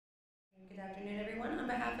afternoon, everyone. On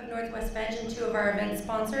behalf of Northwest Veg and two of our event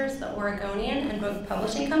sponsors, the Oregonian and Book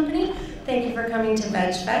Publishing Company, thank you for coming to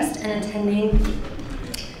VegFest and attending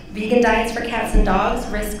Vegan Diets for Cats and Dogs,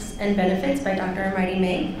 Risks and Benefits by Dr. Armaiti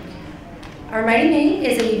May. Armaiti May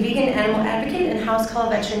is a vegan animal advocate and housecall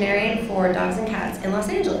veterinarian for dogs and cats in Los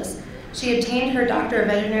Angeles. She obtained her Doctor of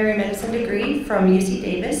Veterinary Medicine degree from UC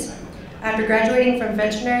Davis. After graduating from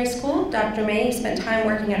veterinary school, Dr. May spent time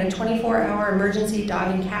working at a 24-hour emergency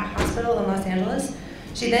dog and cat hospital in Los Angeles.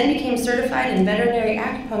 She then became certified in veterinary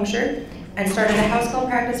acupuncture and started a housecall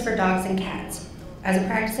practice for dogs and cats. As a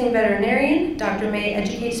practicing veterinarian, Dr. May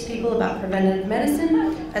educates people about preventive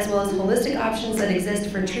medicine, as well as holistic options that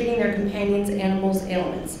exist for treating their companions' animals'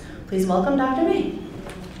 ailments. Please welcome Dr. May.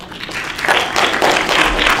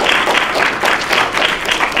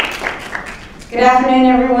 Good afternoon,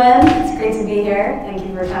 everyone. It's great to be here. Thank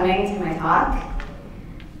you for coming to my talk.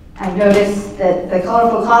 I've noticed that the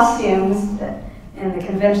colorful costumes in the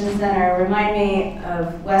convention center remind me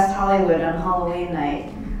of West Hollywood on Halloween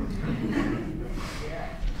night.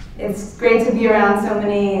 It's great to be around so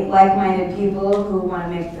many like-minded people who want to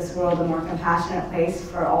make this world a more compassionate place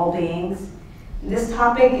for all beings. This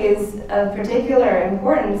topic is of particular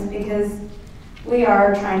importance because we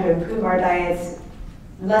are trying to improve our diets,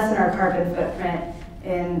 lessen our carbon footprint,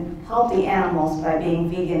 and help the animals by being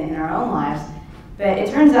vegan in our own lives. But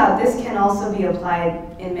it turns out this can also be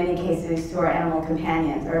applied in many cases to our animal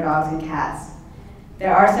companions, our dogs and cats.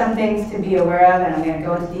 There are some things to be aware of, and I'm going to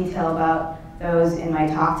go into detail about those in my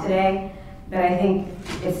talk today. But I think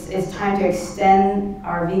it's time to extend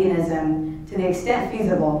our veganism to the extent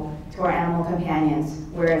feasible to our animal companions,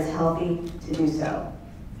 where it's healthy to do so.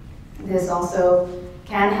 This also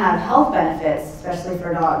can have health benefits, especially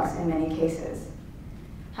for dogs in many cases.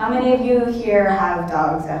 How many of you here have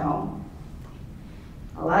dogs at home?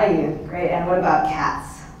 A lot of you, great. And what about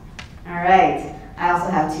cats? All right, I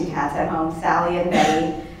also have two cats at home, Sally and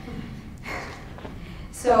Betty.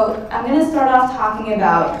 So I'm going to start off talking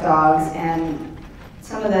about dogs and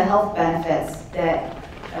some of the health benefits that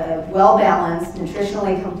a well-balanced,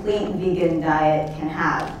 nutritionally complete vegan diet can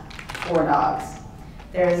have for dogs.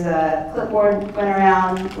 There's a clipboard going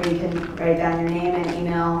around where you can write down your name and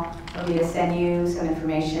email for me to send you some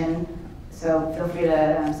information. So feel free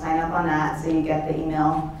to sign up on that so you get the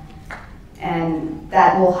email. And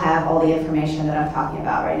that will have all the information that I'm talking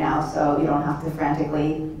about right now, so you don't have to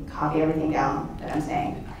frantically copy everything down that I'm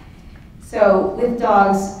saying. So with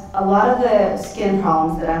dogs, a lot of the skin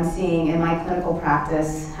problems that I'm seeing in my clinical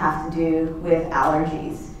practice have to do with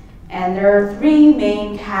allergies. And there are three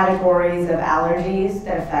main categories of allergies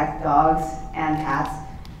that affect dogs and cats.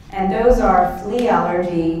 And those are flea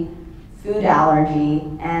allergy, food allergy,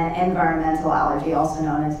 and environmental allergy, also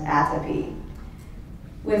known as atopy.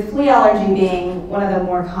 With flea allergy being one of the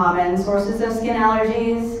more common sources of skin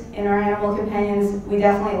allergies in our animal companions, we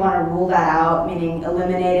definitely want to rule that out, meaning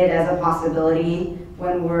eliminate it as a possibility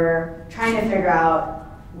when we're trying to figure out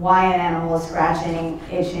why an animal is scratching,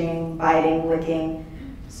 itching, biting, licking.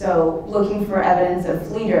 So looking for evidence of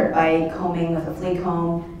flea dirt by combing with a flea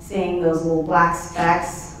comb, seeing those little black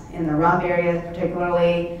specks in the rump area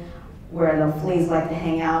particularly, where the fleas like to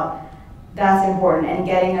hang out, that's important. And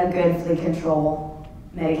getting a good flea control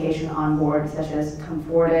medication on board, such as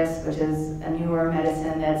Comfortis, which is a newer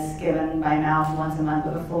medicine that's given by mouth once a month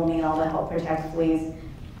with a full meal to help protect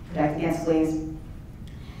against fleas.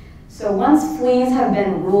 So once fleas have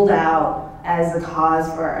been ruled out as the cause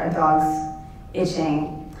for a dog's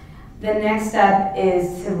itching, the next step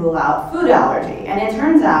is to rule out food allergy. And it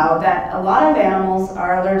turns out that a lot of animals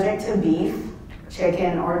are allergic to beef,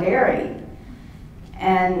 chicken, or dairy.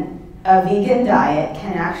 And a vegan diet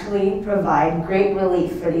can actually provide great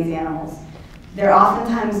relief for these animals. They're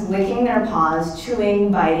oftentimes licking their paws,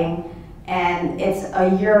 chewing, biting, and it's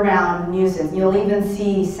a year-round nuisance. You'll even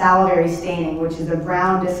see salivary staining, which is a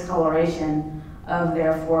brown discoloration of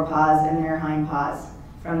their forepaws and their hind paws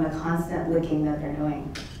from the constant licking that they're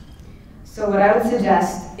doing. So what I would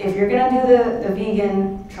suggest, if you're going to do the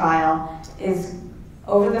vegan trial, is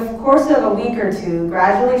over the course of a week or two,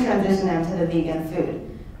 gradually transition them to the vegan food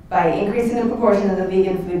by increasing the proportion of the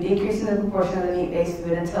vegan food, decreasing the proportion of the meat-based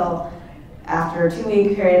food until after a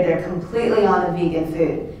 2-week period, they're completely on the vegan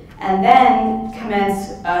food. And then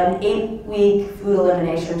commence an 8-week food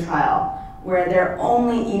elimination trial where they're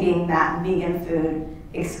only eating that vegan food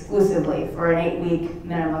exclusively for an 8-week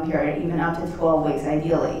minimum period, even up to 12 weeks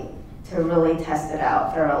ideally, to really test it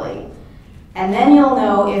out thoroughly. And then you'll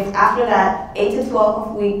know if after that 8 to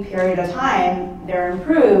 12 week period of time, they're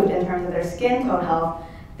improved in terms of their skin coat health,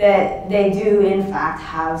 that they do in fact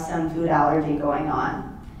have some food allergy going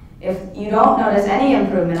on. If you don't notice any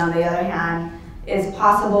improvement, on the other hand, it's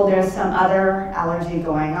possible there's some other allergy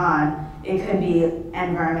going on. It could be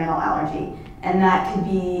environmental allergy, and that could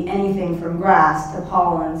be anything from grass to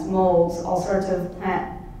pollens, molds, all sorts of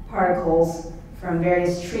plant particles from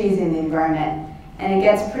various trees in the environment. And it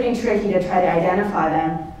gets pretty tricky to try to identify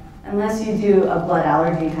them unless you do a blood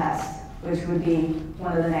allergy test, which would be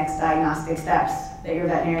one of the next diagnostic steps that your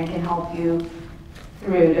veterinarian can help you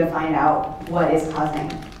through to find out what is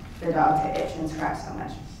causing the dog to itch and scratch so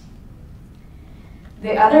much.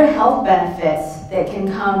 The other health benefits that can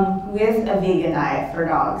come with a vegan diet for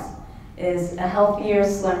dogs is a healthier,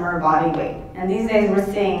 slimmer body weight. And these days we're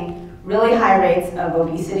seeing really high rates of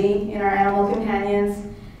obesity in our animal companions,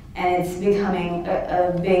 and it's becoming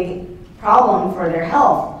a big problem for their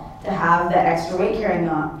health to have that extra weight carrying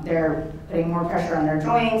on. They're putting more pressure on their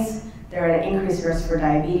joints, they're at an increased risk for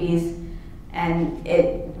diabetes, and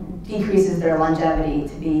it decreases their longevity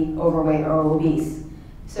to be overweight or obese.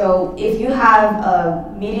 So if you have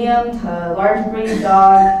a medium to large breed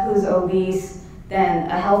dog who's obese, then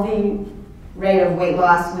a healthy rate of weight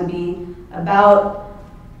loss would be about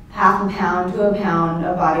half a pound to a pound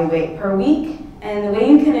of body weight per week. And the way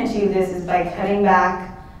you can achieve this is by cutting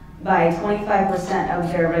back by 25%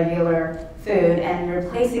 of their regular food and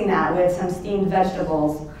replacing that with some steamed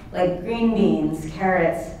vegetables like green beans,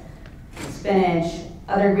 carrots, spinach,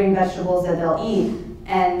 other green vegetables that they'll eat,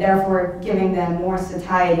 and therefore giving them more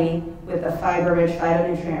satiety with the fiber-rich,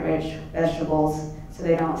 phytonutrient-rich vegetables so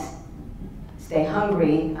they don't stay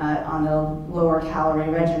hungry on the lower calorie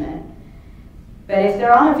regimen. But if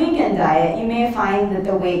they're on a vegan diet, you may find that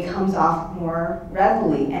the weight comes off more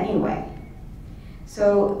readily anyway.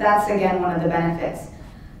 So that's, again, one of the benefits.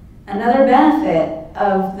 Another benefit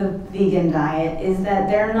of the vegan diet is that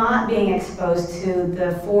they're not being exposed to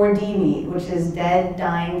the 4D meat, which is dead,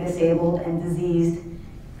 dying, disabled, and diseased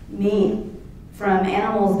meat from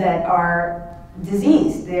animals that are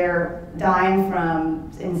diseased. They're dying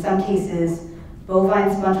from, in some cases, bovine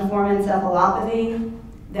spongiform encephalopathy.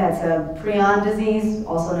 That's a prion disease,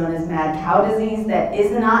 also known as mad cow disease, that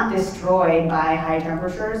is not destroyed by high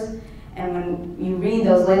temperatures. And when you read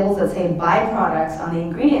those labels that say byproducts on the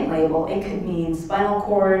ingredient label, it could mean spinal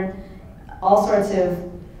cord, all sorts of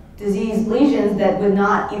diseased lesions that would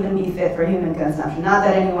not even be fit for human consumption. Not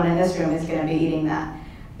that anyone in this room is going to be eating that,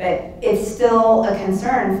 but it's still a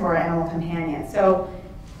concern for animal companions. So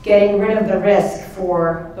getting rid of the risk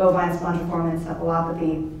for bovine spongiform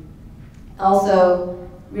encephalopathy, also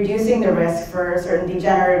reducing the risk for certain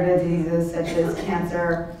degenerative diseases such as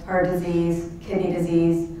cancer, heart disease, kidney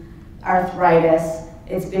disease, arthritis.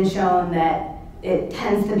 It's been shown that it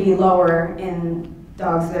tends to be lower in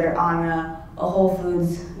dogs that are on a whole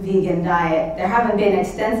foods vegan diet. There haven't been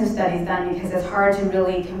extensive studies done because it's hard to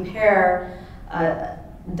really compare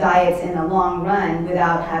diets in the long run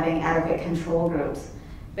without having adequate control groups.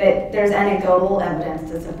 But there's anecdotal evidence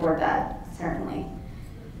to support that, certainly.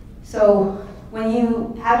 So when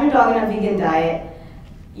you have your dog on a vegan diet,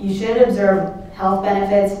 you should observe health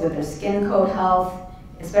benefits with their skin coat health,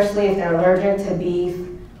 especially if they're allergic to beef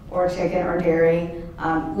or chicken or dairy.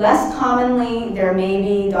 Less commonly, there may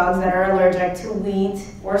be dogs that are allergic to wheat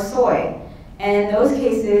or soy. And in those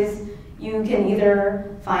cases, you can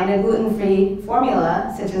either find a gluten-free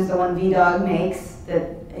formula, such as the one VDog makes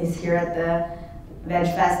that is here at the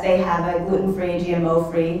VegFest. They have a gluten-free,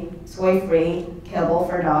 GMO-free, soy-free kibble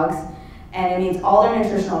for dogs, and it meets all their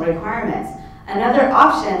nutritional requirements. Another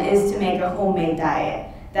option is to make a homemade diet.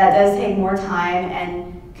 That does take more time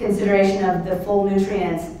and consideration of the full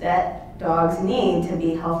nutrients that dogs need to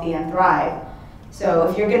be healthy and thrive. So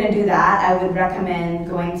if you're going to do that, I would recommend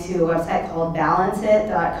going to a website called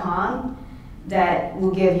balanceit.com that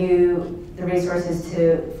will give you the resources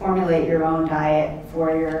to formulate your own diet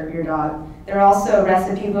for your dog. There are also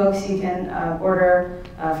recipe books you can order.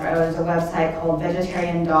 There's a website called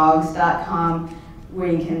vegetariandogs.com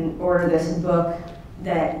where you can order this book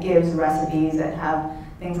that gives recipes that have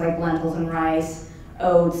things like lentils and rice,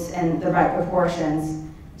 oats, and the right proportions,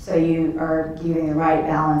 so you are giving the right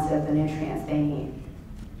balance of the nutrients they need.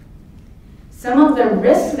 Some of the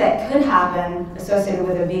risks that could happen associated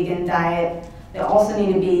with a vegan diet that also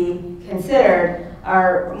need to be considered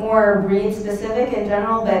are more breed specific in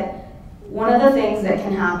general, but one of the things that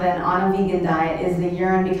can happen on a vegan diet is the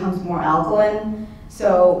urine becomes more alkaline.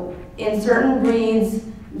 So in certain breeds,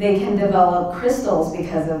 they can develop crystals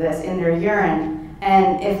because of this in their urine.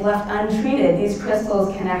 And if left untreated, these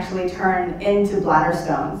crystals can actually turn into bladder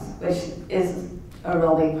stones, which is a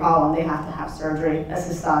real big problem. They have to have surgery, a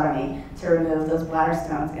cystotomy, to remove those bladder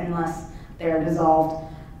stones unless they're dissolved.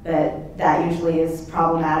 But that usually is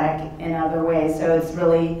problematic in other ways. So it's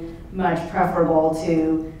really much preferable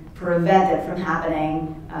to prevent it from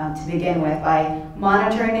happening to begin with by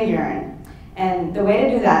monitoring the urine. And the way to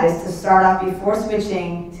do that is to start off before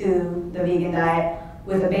switching to the vegan diet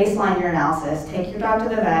with a baseline urinalysis. Take your dog to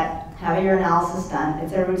the vet, have a urinalysis done.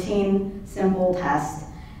 It's a routine, simple test.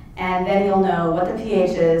 And then you'll know what the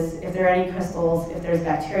pH is, if there are any crystals, if there's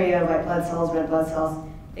bacteria, white blood cells, red blood cells.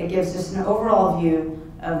 It gives just an overall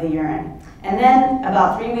view of the urine. And then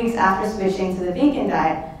about 3 weeks after switching to the vegan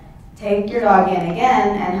diet, take your dog in again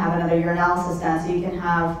and have another urinalysis done so you can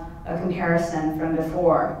have a comparison from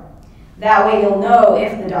before. That way you'll know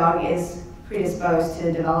if the dog is predisposed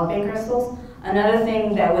to developing crystals. Another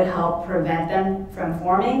thing that would help prevent them from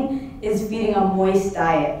forming is feeding a moist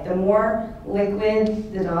diet. The more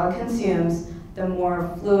liquid the dog consumes, the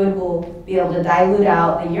more fluid will be able to dilute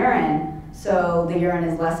out the urine, so the urine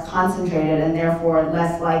is less concentrated and therefore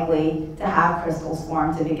less likely to have crystals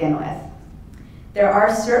form to begin with. There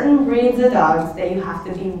are certain breeds of dogs that you have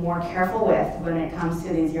to be more careful with when it comes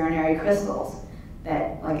to these urinary crystals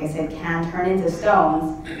that, like I said, can turn into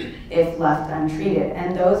stones if left untreated.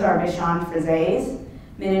 And those are Bichon Frises,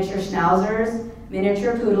 miniature Schnauzers,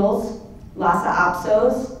 miniature Poodles, Lhasa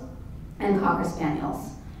Apsos, and Cocker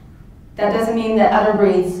Spaniels. That doesn't mean that other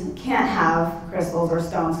breeds can't have crystals or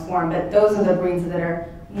stones form, but those are the breeds that are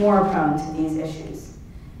more prone to these issues.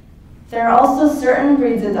 There are also certain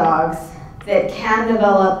breeds of dogs that can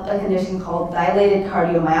develop a condition called dilated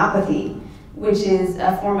cardiomyopathy, which is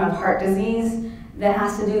a form of heart disease that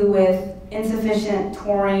has to do with insufficient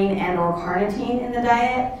taurine and or carnitine in the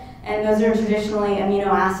diet. And those are traditionally amino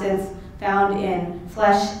acids found in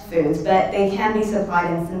flesh foods, but they can be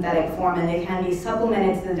supplied in synthetic form and they can be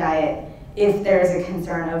supplemented to the diet if there is a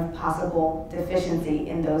concern of possible deficiency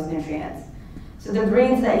in those nutrients. So the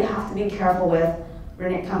breeds that you have to be careful with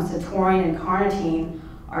when it comes to taurine and carnitine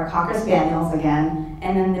are Cocker Spaniels again,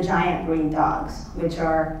 and then the giant breed dogs, which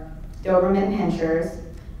are Doberman Pinschers,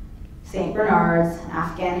 St. Bernards,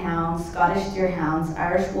 Afghan Hounds, Scottish Deerhounds,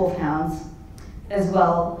 Irish Wolfhounds, as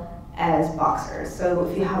well as Boxers. So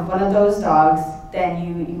if you have one of those dogs, then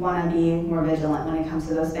you want to be more vigilant when it comes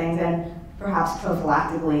to those things and perhaps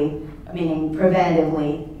prophylactically, meaning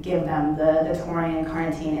preventatively, give them the taurine and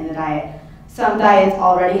carnitine in the diet. Some diets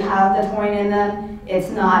already have the taurine in them. It's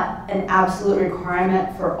not an absolute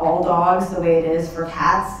requirement for all dogs the way it is for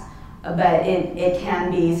cats, but it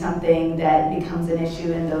can be something that becomes an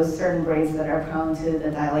issue in those certain breeds that are prone to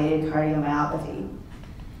the dilated cardiomyopathy.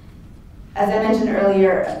 As I mentioned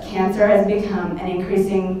earlier, cancer has become an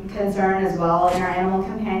increasing concern as well in our animal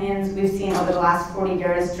companions. We've seen over the last 40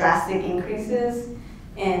 years drastic increases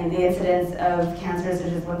in the incidence of cancers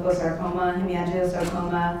such as liposarcoma,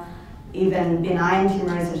 hemangiosarcoma, even benign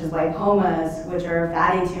tumors such as lipomas, which are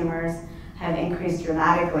fatty tumors, have increased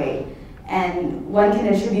dramatically. And one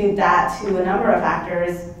can attribute that to a number of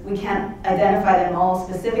factors. We can't identify them all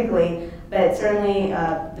specifically, but certainly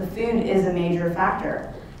the food is a major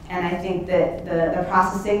factor. And I think that the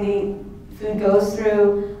processing the food goes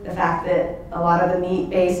through, the fact that a lot of the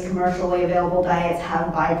meat-based commercially available diets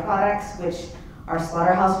have byproducts, which are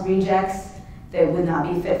slaughterhouse rejects that would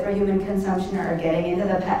not be fit for human consumption or are getting into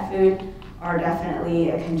the pet food, are definitely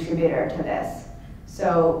a contributor to this.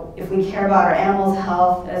 So if we care about our animals'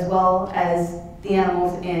 health as well as the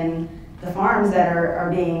animals in the farms that are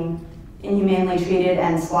being inhumanely treated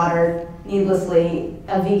and slaughtered needlessly,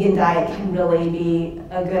 a vegan diet can really be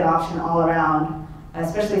a good option all around,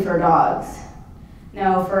 especially for dogs.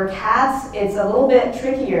 Now for cats, it's a little bit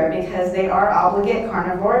trickier because they are obligate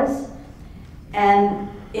carnivores, and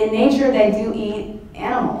in nature they do eat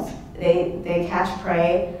animals. They catch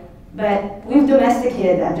prey, but we've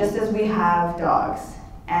domesticated them just as we have dogs.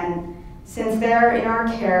 And since they're in our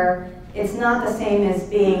care, it's not the same as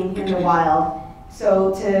being in the wild.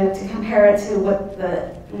 So to compare it to what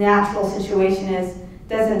the natural situation is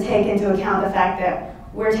doesn't take into account the fact that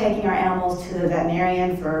we're taking our animals to the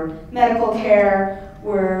veterinarian for medical care,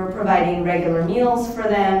 we're providing regular meals for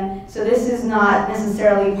them. So this is not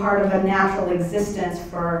necessarily part of a natural existence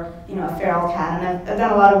for a feral cat. And I've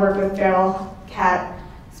done a lot of work with feral cat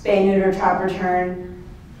spay, neuter, trap return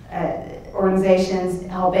organizations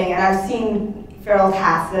helping, and I've seen feral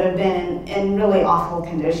cats that have been in really awful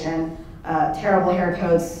condition, terrible hair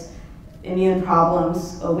coats, immune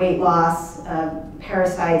problems, weight loss,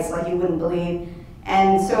 parasites like you wouldn't believe.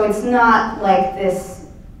 And so it's not like this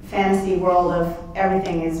fantasy world of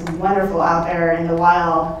everything is wonderful out there in the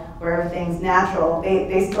wild where everything's natural.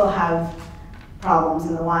 They still have problems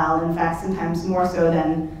in the wild. In fact, oftentimes more so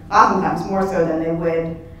than they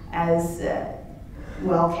would as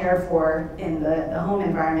well cared for in the home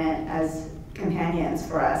environment as companions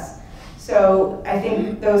for us. So I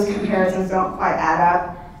think those comparisons don't quite add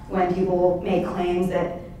up when people make claims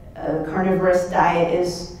that a carnivorous diet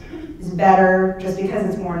is better just because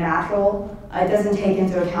it's more natural. It doesn't take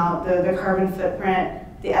into account the carbon footprint,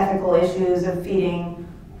 the ethical issues of feeding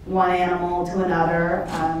one animal to another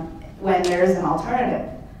when there's an alternative.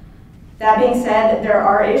 That being said, there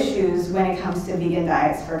are issues when it comes to vegan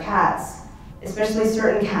diets for cats, especially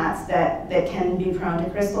certain cats that can be prone to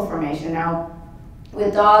crystal formation. Now,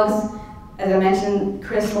 with dogs, as I mentioned,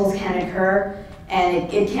 crystals can occur,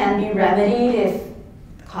 and it can be remedied if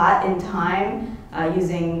caught in time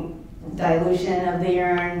using dilution of the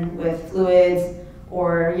urine with fluids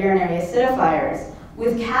or urinary acidifiers.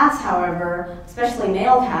 With cats, however, especially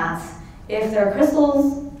male cats, if their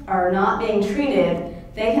crystals are not being treated,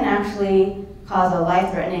 they can actually cause a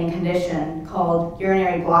life-threatening condition called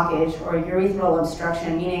urinary blockage or urethral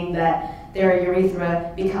obstruction, meaning that their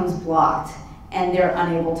urethra becomes blocked and they're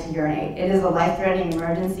unable to urinate. It is a life-threatening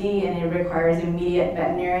emergency, and it requires immediate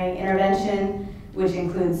veterinary intervention, which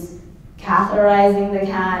includes catheterizing the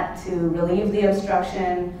cat to relieve the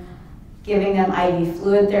obstruction, giving them IV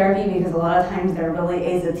fluid therapy, because a lot of times they're really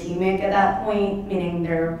azotemic at that point, meaning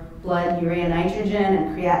their blood urea nitrogen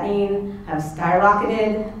and creatinine have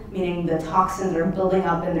skyrocketed, meaning the toxins are building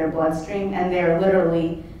up in their bloodstream, and they're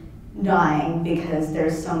literally dying because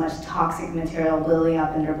there's so much toxic material building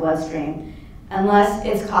up in their bloodstream. Unless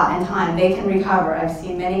it's caught in time, they can recover. I've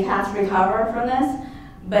seen many cats recover from this,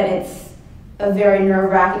 but it's a very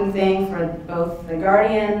nerve-wracking thing for both the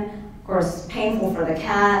guardian, of course painful for the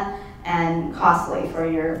cat, and costly for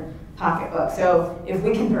your pocketbook. So if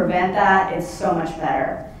we can prevent that, it's so much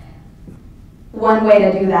better. One way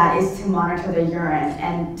to do that is to monitor the urine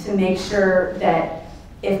and to make sure that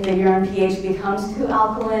if the urine pH becomes too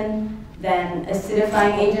alkaline, then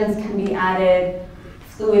acidifying agents can be added,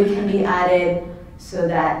 fluid can be added, so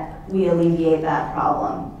that we alleviate that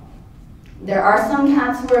problem. There are some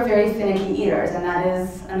cats who are very finicky eaters, and that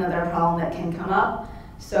is another problem that can come up.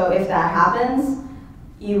 So if that happens,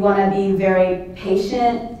 you want to be very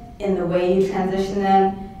patient in the way you transition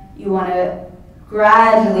them. You want to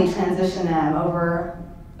gradually transition them over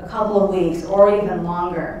a couple of weeks or even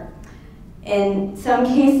longer. In some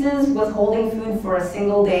cases, withholding food for a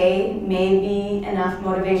single day may be enough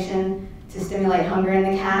motivation to stimulate hunger in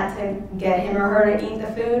the cat to get him or her to eat the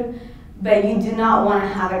food, but you do not want to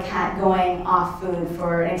have a cat going off food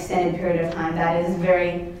for an extended period of time. That is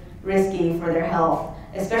very risky for their health,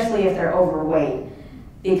 especially if they're overweight,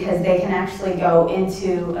 because they can actually go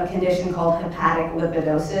into a condition called hepatic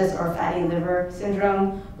lipidosis or fatty liver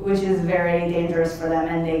syndrome, which is very dangerous for them,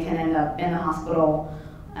 and they can end up in the hospital,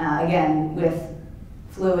 again, with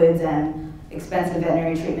fluids and expensive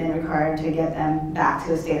veterinary treatment required to get them back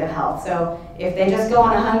to a state of health. So if they just go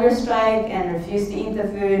on a hunger strike and refuse to eat the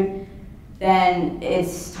food, then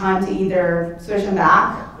it's time to either switch them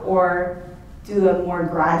back or do a more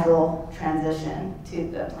gradual transition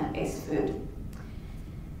to the plant-based food.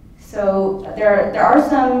 So there are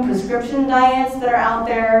some prescription diets that are out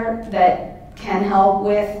there that can help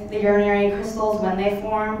with the urinary crystals when they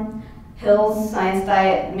form. Hill's Science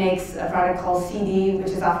Diet makes a product called CD,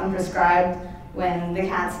 which is often prescribed when the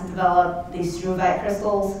cats develop these struvite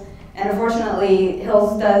crystals. And unfortunately,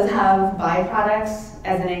 Hill's does have byproducts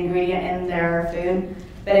as an ingredient in their food.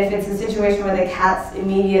 But if it's a situation where the cat's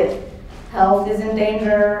immediate health is in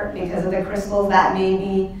danger because of the crystals, that may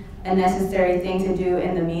be a necessary thing to do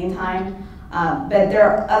in the meantime. But there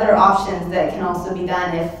are other options that can also be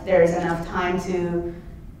done if there's enough time to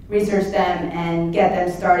research them and get them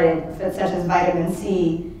started, such as vitamin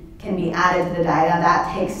C can be added to the diet. Now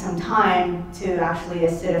that takes some time to actually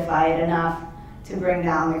acidify it enough to bring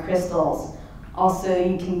down the crystals. Also,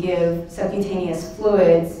 you can give subcutaneous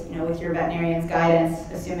fluids, with your veterinarian's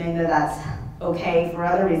guidance, assuming that that's okay for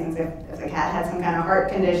other reasons. If the cat had some kind of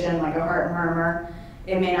heart condition, like a heart murmur,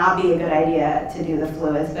 it may not be a good idea to do the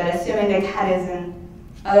fluids. But assuming the cat is in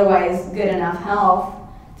otherwise good enough health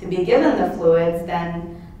to be given the fluids,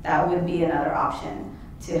 then that would be another option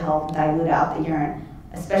to help dilute out the urine,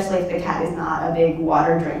 especially if the cat is not a big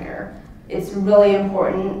water drinker. It's really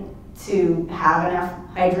important to have enough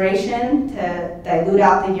hydration to dilute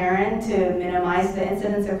out the urine to minimize the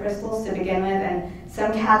incidence of crystals to begin with, and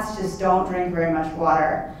some cats just don't drink very much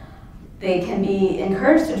water. They can be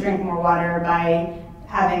encouraged to drink more water by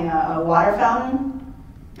having a water fountain,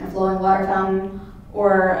 a flowing water fountain,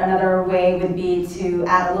 or another way would be to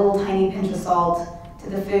add a little tiny pinch of salt to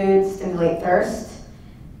the food, stimulate thirst,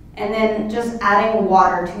 and then just adding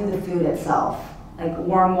water to the food itself, like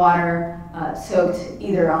warm water soaked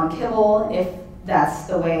either on kibble, if that's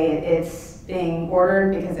the way it's being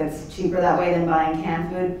ordered because it's cheaper that way than buying canned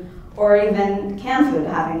food, or even canned food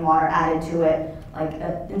having water added to it, like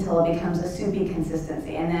until it becomes a soupy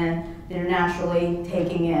consistency, and then they're naturally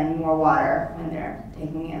taking in more water when they're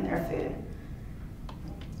taking in their food.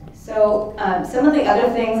 So some of the other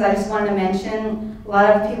things I just wanted to mention, a lot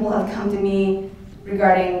of people have come to me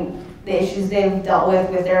regarding the issues they've dealt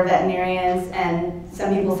with their veterinarians, and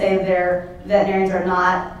some people say their veterinarians are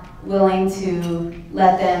not willing to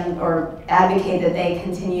let them or advocate that they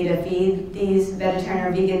continue to feed these vegetarian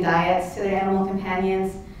or vegan diets to their animal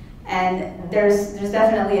companions. And there's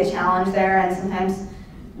definitely a challenge there, and sometimes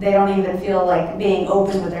they don't even feel like being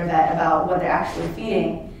open with their vet about what they're actually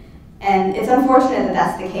feeding. And it's unfortunate that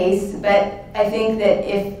that's the case, but I think that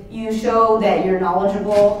if you show that you're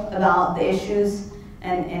knowledgeable about the issues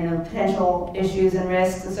and the potential issues and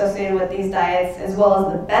risks associated with these diets, as well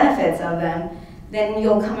as the benefits of them, then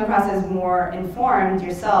you'll come across as more informed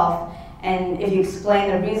yourself. And if you explain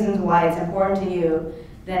the reasons why it's important to you,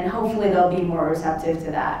 then hopefully they'll be more receptive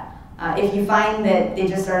to that. If you find that they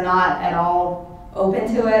just are not at all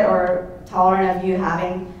open to it or tolerant of you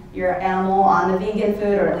having your animal on the vegan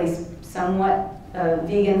food, or at least somewhat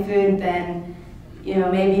vegan food, then it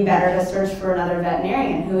may be better to search for another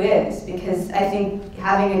veterinarian who is, because I think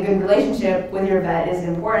having a good relationship with your vet is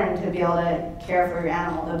important to be able to care for your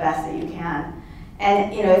animal the best that you can.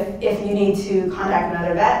 And if you need to contact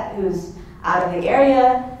another vet who's out of the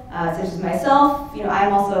area, such as myself,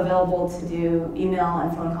 I'm also available to do email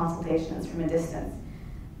and phone consultations from a distance.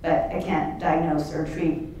 But I can't diagnose or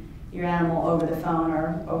treat your animal over the phone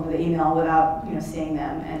or over the email without seeing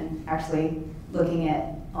them and actually looking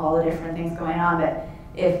at all the different things going on. But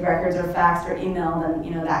if records are faxed or emailed,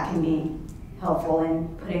 then that can be helpful in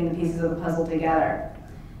putting the pieces of the puzzle together.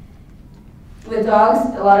 With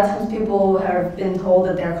dogs, a lot of times people have been told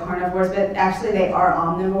that they're carnivores, but actually they are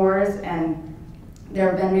omnivores, and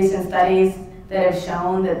there have been recent studies that have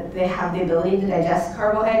shown that they have the ability to digest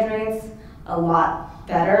carbohydrates a lot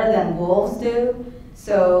better than wolves do.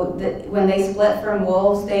 So when they split from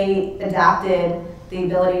wolves, they adapted the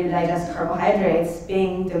ability to digest carbohydrates,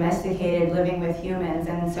 being domesticated, living with humans,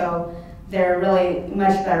 and so they're really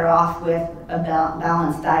much better off with a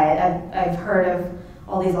balanced diet. I've heard of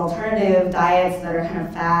all these alternative diets that are kind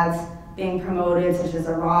of fads being promoted, such as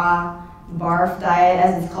a raw BARF diet,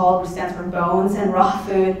 as it's called, which stands for bones and raw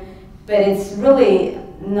food, but it's really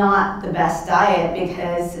not the best diet,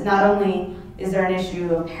 because not only is there an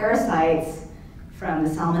issue of parasites from the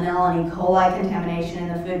salmonella and E. coli contamination in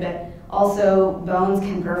the food, but also bones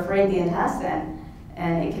can perforate the intestine,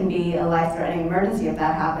 and it can be a life-threatening emergency if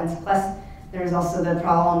that happens. Plus, there's also the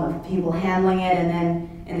problem of people handling it and then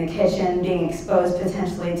in the kitchen being exposed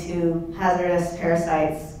potentially to hazardous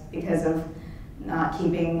parasites because of not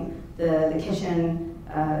keeping the kitchen,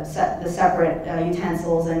 the separate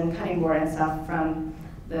utensils and cutting board and stuff from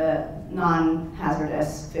the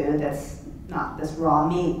non-hazardous food that's not this raw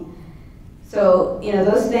meat. So,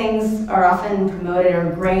 those things are often promoted,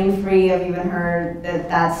 or grain-free. I've even heard that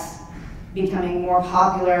that's becoming more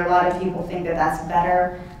popular. A lot of people think that that's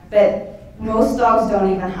better, but most dogs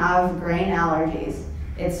don't even have grain allergies.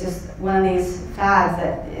 It's just one of these fads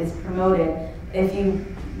that is promoted. If you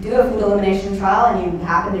do a food elimination trial and you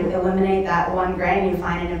happen to eliminate that one grain and you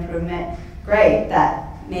find an improvement, great.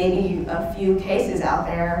 That may be a few cases out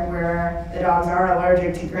there where the dogs are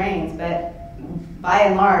allergic to grains, but by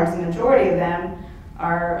and large, the majority of them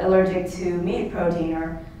are allergic to meat protein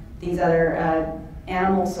or these other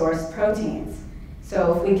animal source proteins.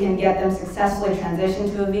 So if we can get them successfully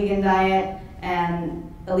transition to a vegan diet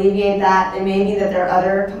and alleviate that, it may be that there are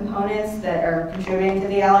other components that are contributing to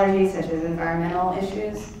the allergies, such as environmental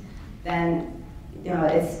issues, then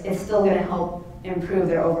it's still going to help improve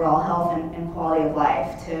their overall health and quality of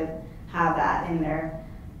life to have that in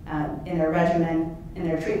their regimen, in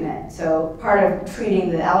their treatment. So part of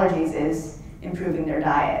treating the allergies is improving their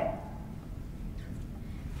diet.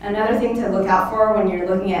 Another thing to look out for when you're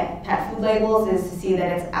looking at pet food labels is to see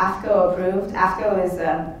that it's AAFCO approved. AAFCO is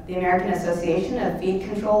the American Association of Feed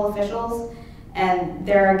Control Officials, and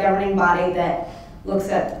they're a governing body that looks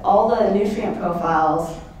at all the nutrient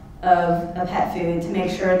profiles of a pet food to make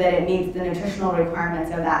sure that it meets the nutritional requirements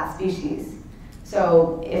of that species.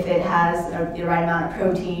 So if it has the right amount of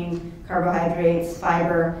protein, carbohydrates,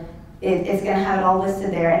 fiber, it's going to have it all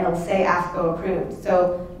listed there, and it'll say AAFCO approved.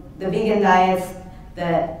 So the vegan diets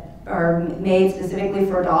that are made specifically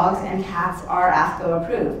for dogs and cats are AAFCO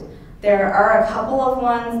approved. There are a couple of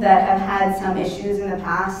ones that have had some issues in the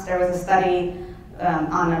past. There was a study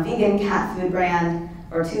on a vegan cat food brand,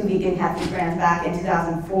 or two vegan cat food brands back in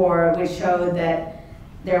 2004, which showed that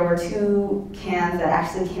There were 2 cans that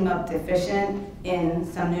actually came up deficient in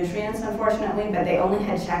some nutrients, unfortunately, but they only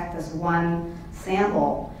had checked this one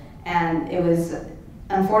sample. And it was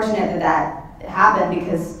unfortunate that that happened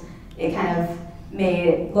because it kind of made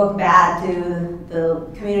it look bad to the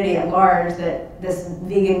community at large that this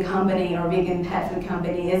vegan company or vegan pet food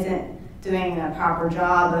company isn't doing a proper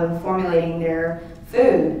job of formulating their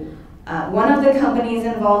food. One of the companies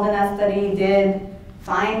involved in that study did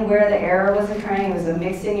find where the error was occurring. It was a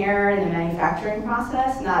mixing error in the manufacturing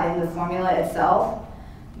process, not in the formula itself.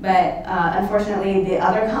 But unfortunately, the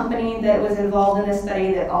other company that was involved in this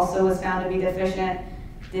study that also was found to be deficient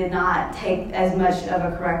did not take as much of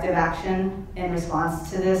a corrective action in response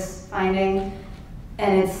to this finding.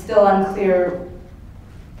 And it's still unclear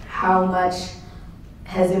how much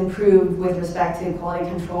has improved with respect to quality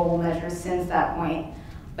control measures since that point.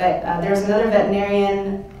 But there's another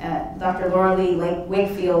veterinarian, Dr. Laura Lee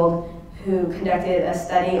Wakefield, who conducted a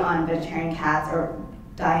study on vegetarian cats or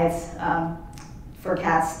diets for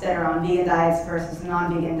cats that are on vegan diets versus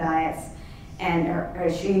non-vegan diets. And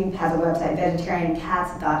she has a website,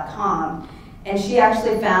 vegetariancats.com. And she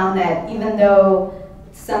actually found that even though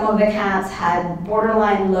some of the cats had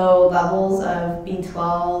borderline low levels of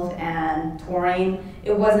B12 and taurine,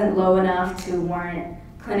 it wasn't low enough to warrant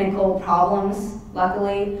clinical problems,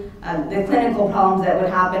 luckily. The clinical problems that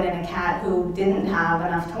would happen in a cat who didn't have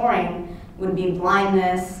enough taurine would be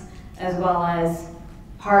blindness as well as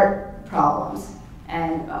heart problems.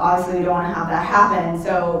 And obviously we don't want to have that happen.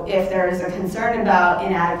 So if there's a concern about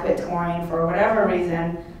inadequate taurine for whatever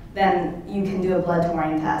reason, then you can do a blood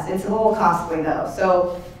taurine test. It's a little costly though.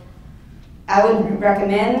 So I would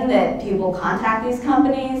recommend that people contact these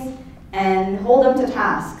companies and hold them to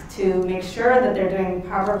task to make sure that they're doing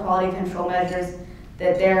proper quality control measures,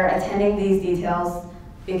 that they're attending these details,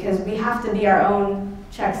 because we have to be our own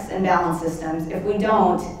checks and balance systems. If we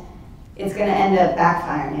don't, it's going to end up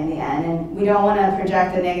backfiring in the end. And we don't want to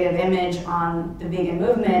project a negative image on the vegan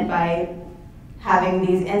movement by having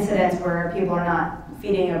these incidents where people are not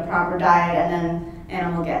feeding a proper diet and then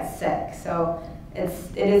animal gets sick. So it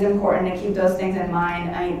is important to keep those things in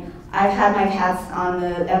mind. I mean, I've had my cats on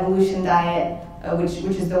the evolution diet, which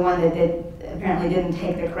is the one that apparently didn't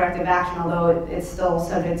take the corrective action, although it's still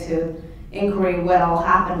subject to inquiry what all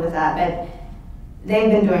happened with that. But they've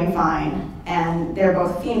been doing fine, and they're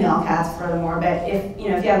both female cats furthermore. But if you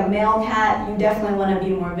have a male cat, you definitely want to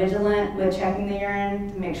be more vigilant with checking the urine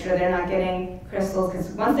to make sure they're not getting crystals, because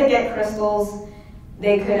once they get crystals,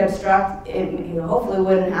 they could obstruct. It hopefully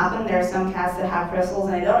wouldn't happen. There are some cats that have crystals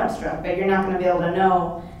and they don't obstruct, but you're not going to be able to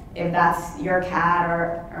know if that's your cat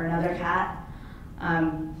or another cat.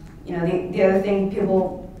 The other thing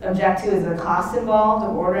people object to is the cost involved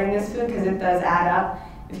of ordering this food, because it does add up.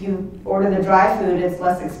 If you order the dry food, it's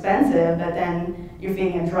less expensive, but then you're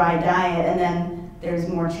feeding a dry diet, and then there's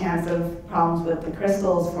more chance of problems with the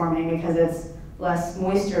crystals forming because it's less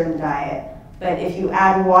moisture in the diet. But if you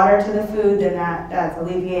add water to the food, then that's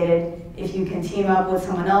alleviated. If you can team up with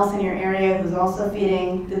someone else in your area who's also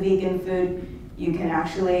feeding the vegan food, you can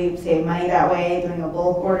actually save money that way doing a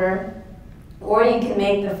bulk order. Or you can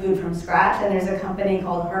make the food from scratch, and there's a company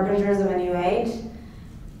called Harbingers of a New Age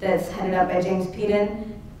that's headed up by James Peden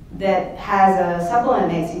that has a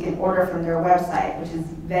supplement mix you can order from their website, which is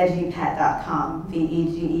vegepet.com,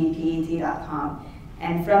 VEGEPET.com.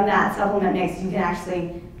 And from that supplement mix, you can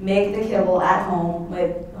actually make the kibble at home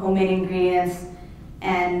with homemade ingredients,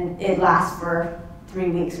 and it lasts for 3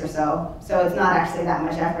 weeks or so. So it's not actually that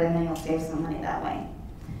much effort, and then you'll save some money that way.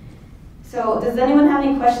 So does anyone have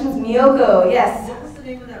any questions? Miyoko, yes? What was the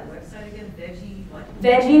name of that website again? Veggie what?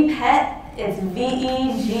 VegEPet. It's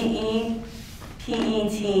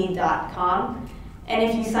VEGEPET.com. And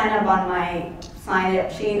if you sign up on my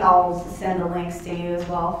sign-up sheet, I'll send the links to you as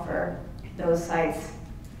well for those sites.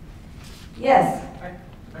 Yes?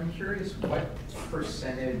 I'm curious what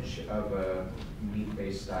percentage of a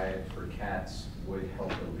meat-based diet for cats would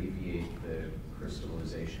help alleviate the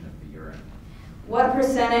crystallization of the urine? What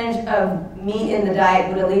percentage of meat in the diet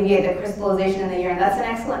would alleviate the crystallization in the urine? That's an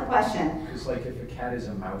excellent question. Because like if a cat is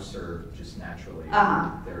a mouser just naturally,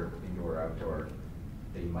 they're indoor, outdoor,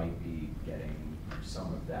 they might be getting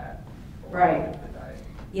some of that right in the diet.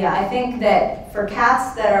 Yeah, I think that for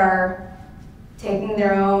cats that are taking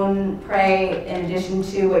their own prey in addition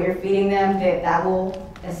to what you're feeding them, that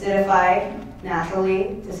will acidify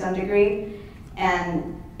naturally to some degree.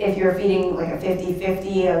 And if you're feeding like a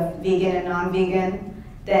 50-50 of vegan and non-vegan,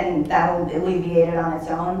 then that'll alleviate it on its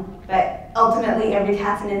own. But ultimately, every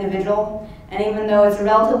cat's an individual, and even though it's a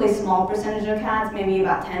relatively small percentage of cats, maybe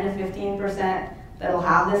about 10 to 15% that'll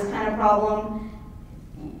have this kind of problem,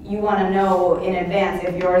 you want to know in advance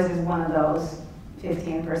if yours is one of those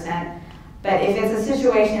 15%. But if it's a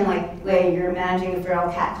situation like you're managing a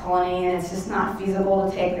feral cat colony and it's just not feasible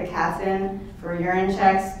to take the cats in for urine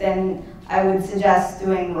checks, then I would suggest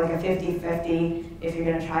doing like a 50-50 if you're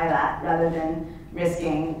going to try that, rather than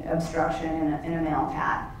risking obstruction in a male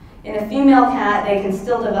cat. In a female cat, they can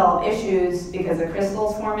still develop issues because of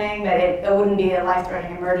crystals forming, but it wouldn't be a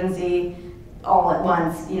life-threatening emergency all at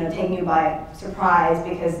once, taking you by surprise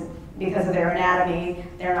because of their anatomy,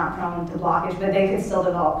 they're not prone to blockage, but they could still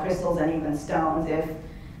develop crystals and even stones if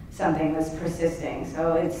something was persisting.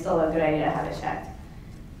 So it's still a good idea to have it checked.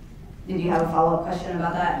 Did you have a follow-up question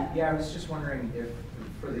about that? Yeah, I was just wondering if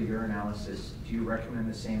for the urinalysis, do you recommend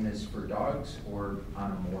the same as for dogs or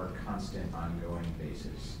on a more constant, ongoing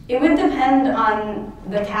basis? It would depend on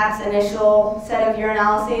the cat's initial set of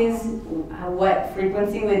urinalyses, what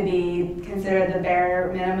frequency would be considered the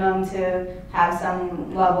bare minimum to have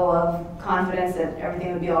some level of confidence that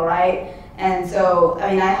everything would be all right. And so,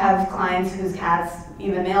 I have clients whose cats,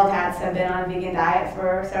 even male cats, have been on a vegan diet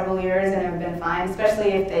for several years and have been fine,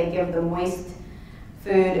 especially if they give them moist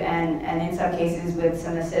food and in some cases with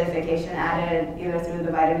some acidification added, either through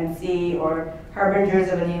the vitamin C or Harbingers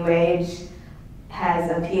of a New Age has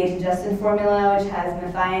a pH adjusted formula which has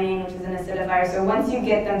methionine, which is an acidifier. So once you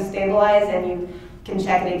get them stabilized and you can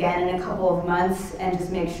check it again in a couple of months and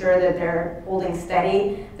just make sure that they're holding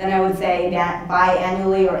steady, then I would say that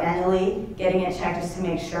biannually or annually getting it checked just to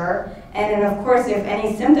make sure. And then of course if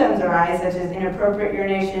any symptoms arise, such as inappropriate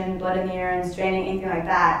urination, blood in the urine, straining, anything like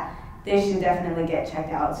that, they should definitely get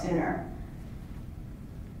checked out sooner.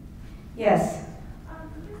 Yes?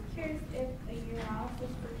 I'm just curious if a urinalysis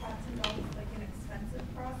for cats and dogs is like an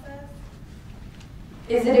expensive process.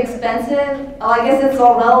 Is it expensive? Well, I guess it's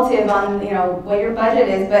all relative on what your budget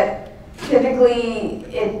is, but typically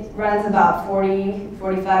it runs about $40,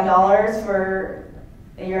 $45 for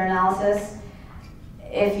a urinalysis.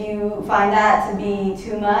 If you find that to be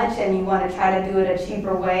too much and you want to try to do it a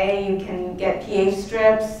cheaper way, you can get pH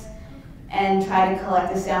strips and try to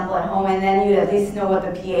collect a sample at home, and then you'd at least know what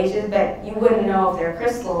the pH is, but you wouldn't know if they're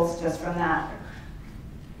crystals just from that.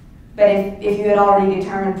 But if you had already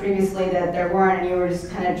determined previously that there weren't and you were just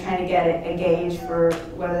kind of trying to get a gauge for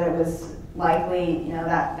whether it was likely,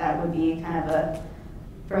 that would be kind of a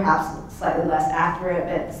perhaps slightly less accurate,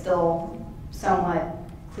 but still somewhat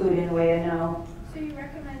clued in way to know. So you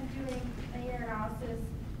recommend doing a urinalysis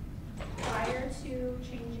prior to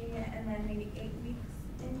changing it and then maybe 8 weeks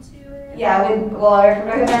into it? Yeah, I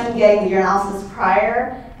recommend getting the urinalysis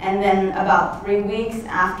prior and then about 3 weeks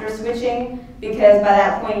after switching, because by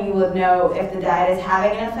that point you would know if the diet is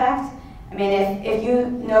having an effect. If you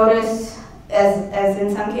notice, as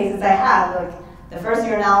in some cases I have, like the first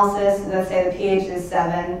urinalysis, let's say the pH is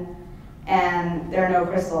 7 and there are no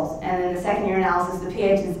crystals, and then the second urinalysis the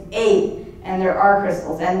pH is 8 and there are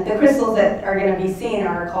crystals, and the crystals that are going to be seen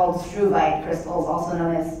are called struvite crystals, also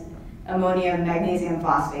known as ammonium magnesium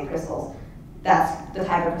phosphate crystals. That's the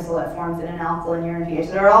type of crystal that forms in an alkaline urine pH.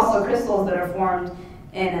 There are also crystals that are formed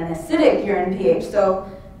in an acidic urine pH. So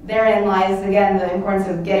therein lies, again, the importance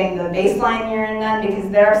of getting the baseline urine done, because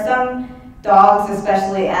there are some dogs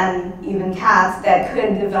especially, and even cats, that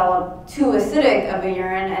could develop too acidic of a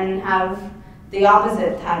urine and have the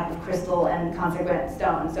opposite type of crystal and consequent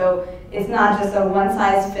stone. So it's not just a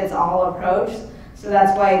one-size-fits-all approach. So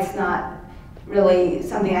that's why it's not really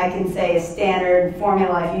something I can say is standard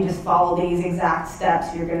formula. If you just follow these exact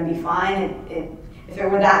steps, you're going to be fine. If it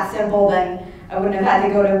were that simple, then I wouldn't have had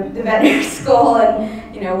to go to the veterinary school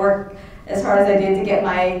and work as hard as I did to get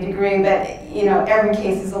my degree. But every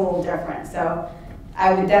case is a little different. So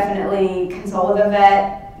I would definitely consult with a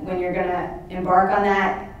vet when you're going to embark on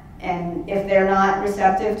that. And if they're not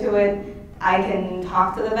receptive to it, I can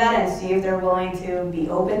talk to the vet and see if they're willing to be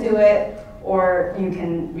open to it. Or you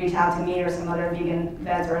can reach out to me or some other vegan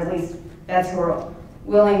vets, or at least vets who are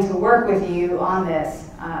willing to work with you on this,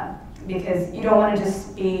 because you don't want to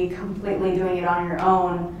just be completely doing it on your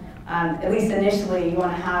own. At least initially, you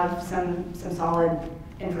want to have some solid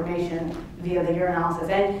information via the urinalysis.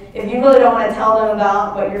 And if you really don't want to tell them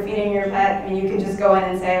about what you're feeding your pet, you can just go in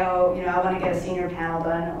and say, oh, I want to get a senior panel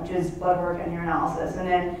done, which is blood work and urinalysis. And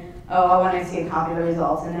then, oh, I want to see a copy of the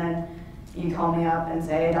results. And then you call me up and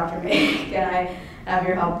say, Dr. May, can I have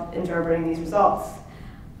your help interpreting these results?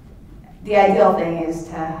 The ideal thing is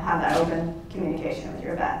to have that open communication with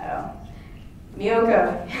your vet, though.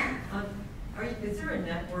 Miyoko. Is there a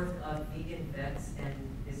network of vegan vets, and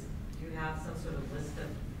do you have some sort of list of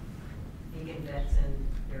vegan vets in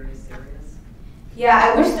various areas?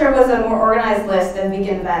 Yeah, I wish there was a more organized list of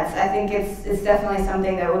vegan vets. I think it's definitely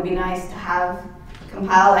something that would be nice to have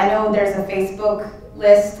compiled. I know there's a Facebook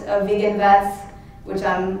list of vegan vets, which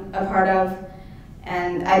I'm a part of,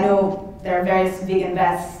 and I know there are various vegan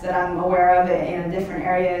vets that I'm aware of in different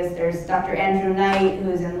areas. There's Dr. Andrew Knight,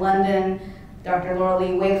 who's in London, Dr. Laura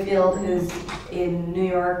Lee Wakefield, who's in New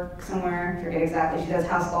York somewhere, I forget exactly, she does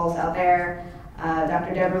house calls out there.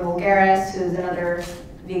 Dr. Deborah Vulgaris, who's another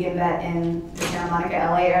vegan vet in the Santa Monica,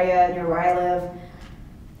 LA area, near where I live.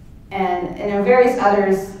 And there are various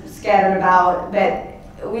others scattered about,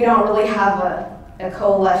 but we don't really have a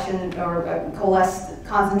coalition or a coalesced,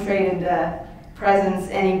 concentrated presence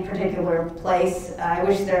any particular place. I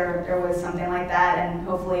wish there was something like that, and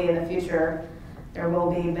hopefully in the future there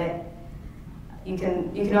will be, but you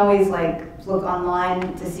can always like look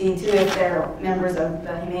online to see too if they're members of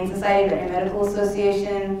the Humane Society, Veterinary Medical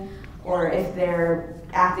Association, or if they're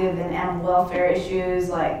active in animal welfare issues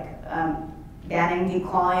like banning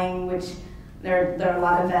declawing, which there are a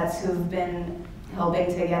lot of vets who've been helping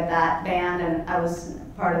to get that banned, and I was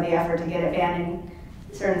part of the effort to get it banned in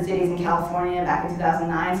certain cities in California back in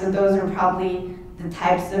 2009. So those are probably the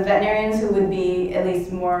types of veterinarians who would be at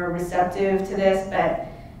least more receptive to this, but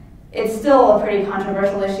it's still a pretty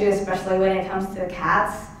controversial issue, especially when it comes to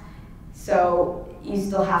cats. So you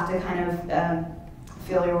still have to kind of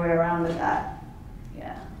feel your way around with that.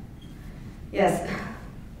 Yeah. Yes.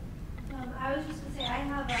 I was just going to say, I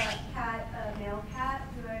have a cat, a male cat,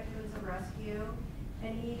 who was a rescue,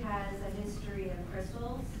 and he has a history of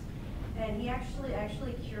crystals. And he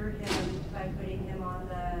actually cured him by putting him on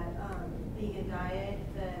the vegan diet,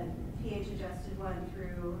 the pH-adjusted one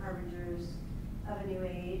through Harbingers of a New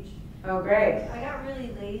Age. Oh, great. I got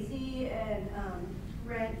really lazy and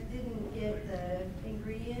didn't get the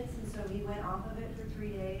ingredients, and so he went off of it for 3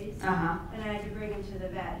 days. Uh-huh. And I had to bring him to the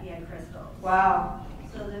vet. He had crystals. Wow.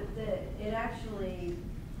 So it actually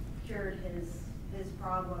cured his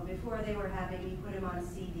problem. Before they were having me put him on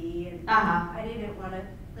CD, and I didn't want to,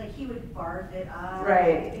 like, he would barf it up.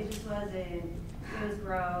 Right. It just wasn't, it was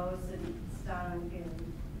gross and stunk,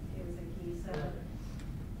 and it was icky. So,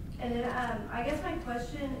 and then I guess my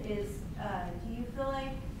question is, do you feel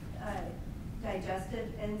like digestive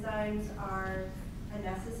enzymes are a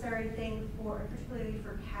necessary thing particularly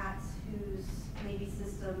for cats whose maybe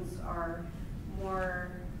systems are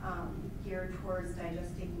more geared towards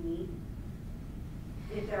digesting meat?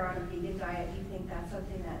 If they're on a vegan diet, do you think that's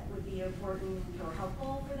something that would be important or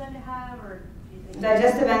helpful for them to have, or do you think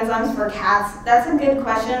digestive enzymes for cats? That's a good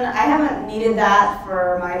question. I haven't needed that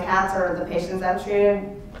for my cats or the patients I've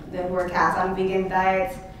treated who are cats on vegan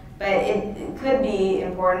diets, but it could be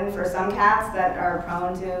important for some cats that are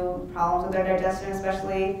prone to problems with their digestion,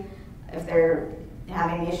 especially if they're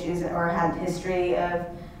having issues or had history of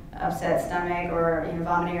upset stomach or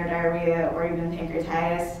vomiting or diarrhea or even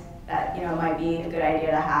pancreatitis. That might be a good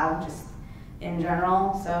idea to have just in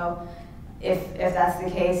general. So if that's the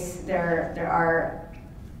case, there are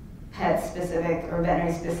pet specific or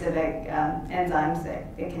veterinary specific enzymes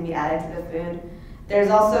that can be added to the food. There's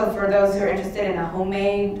also, for those who are interested in a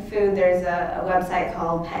homemade food, there's a website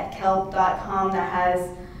called petkelp.com that has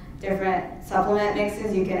different supplement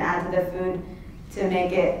mixes you can add to the food to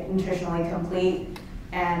make it nutritionally complete.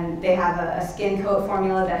 And they have a skin coat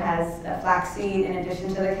formula that has flaxseed in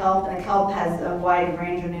addition to the kelp, and the kelp has a wide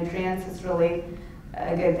range of nutrients. It's really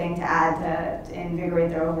a good thing to add to invigorate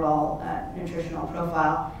their overall nutritional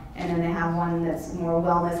profile. And then they have one that's more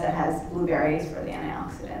wellness that has blueberries for the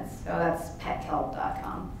antioxidants. So that's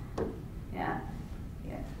petkelp.com. Yeah.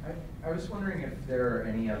 I was wondering if there are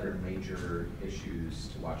any other major issues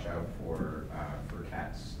to watch out for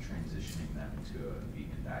cats transitioning them to a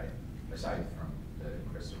vegan diet, aside from the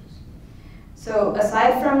crystals. So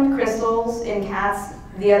aside from crystals in cats,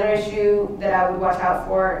 the other issue that I would watch out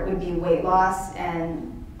for would be weight loss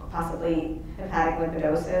and possibly hepatic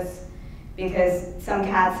lipidosis, because some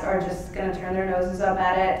cats are just going to turn their noses up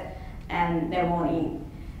at it and they won't eat.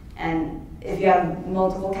 And if you have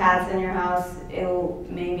multiple cats in your house, it'll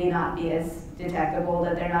maybe not be as detectable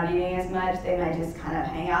that they're not eating as much. They might just kind of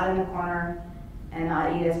hang out in the corner and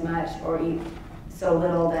not eat as much, or eat so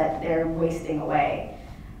little that they're wasting away.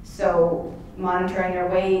 So monitoring their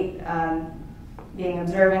weight, being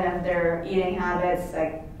observant of their eating habits,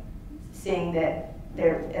 like seeing that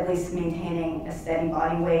they're at least maintaining a steady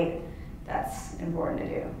body weight, that's important to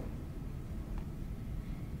do.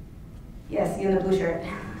 Yes, you in the blue shirt.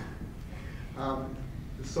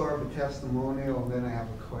 Sort of a testimonial, and then I have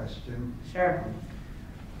a question. Sure.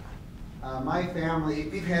 My family,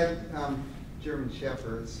 we've had German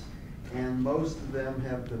Shepherds, and most of them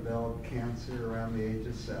have developed cancer around the age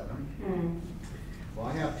of 7. Well,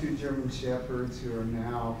 I have 2 German Shepherds who are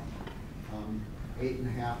now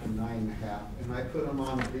 8.5 and 9.5, and I put them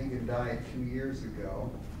on a vegan diet 2 years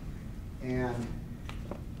ago. And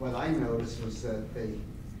what I noticed was that they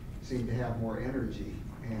seemed to have more energy,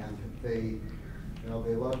 and they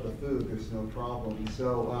love the food. There's no problem.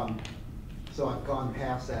 So, so I've gone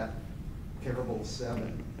past that terrible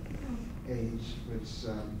 7 age, which.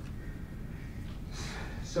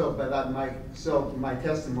 So my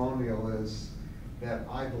testimonial is that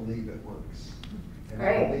I believe it works, and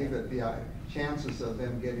Great. I believe that the chances of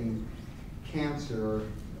them getting cancer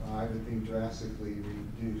are, I would think, drastically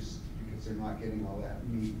reduced because they're not getting all that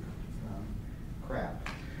meat crap.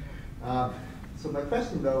 So my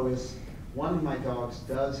question though is, one of my dogs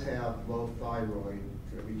does have low thyroid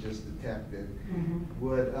that we just detected. Mm-hmm.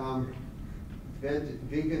 Would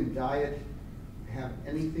vegan diet have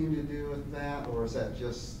anything to do with that, or is that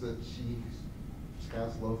just that she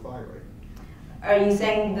has low thyroid? Are you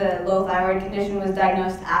saying the low thyroid condition was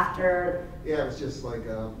diagnosed after? Yeah, it was just like,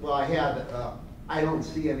 well, I don't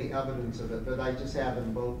see any evidence of it, but I just had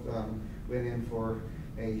them both went in for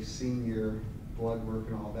a senior blood work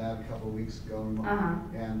and all that a couple of weeks ago,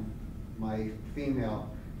 and my female,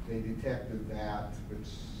 they detected that, which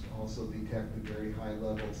also detected very high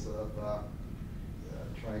levels of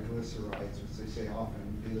triglycerides, which they say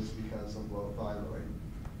often is because of low thyroid.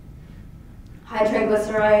 High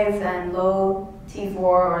triglycerides and low T4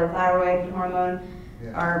 or thyroid hormone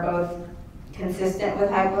are both consistent with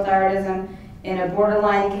hypothyroidism. In a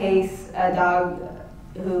borderline case, a dog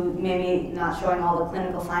who maybe not showing all the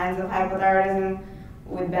clinical signs of hypothyroidism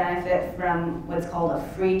would benefit from what's called a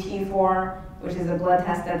free T4, which is a blood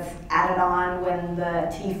test that's added on when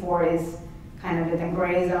the T4 is kind of in the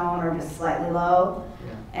gray zone or just slightly low.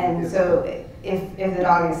 And so if the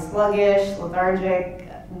dog is sluggish, lethargic,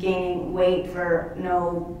 gaining weight for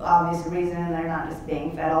no obvious reason, they're not just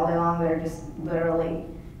being fed all day long, they're just literally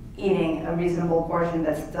eating a reasonable portion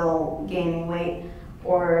but still gaining weight,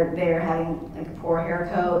 or they're having like a poor hair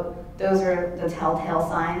coat, those are the telltale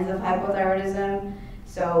signs of hypothyroidism.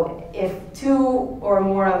 So if 2 or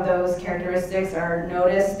more of those characteristics are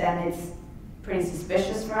noticed, then it's pretty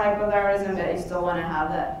suspicious for hypothyroidism, but you still want to have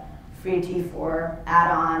that free T4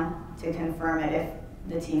 add-on to confirm it if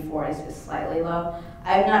the T4 is just slightly low.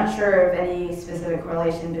 I'm not sure of any specific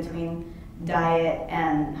correlation between diet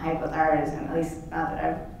and hypothyroidism, at least not that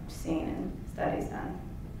I've seen in studies done.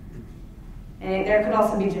 And there could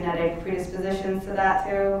also be genetic predispositions to that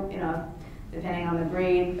too, depending on the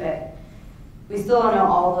breed, but we still don't know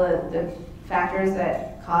all the factors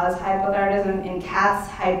that cause hypothyroidism. In cats,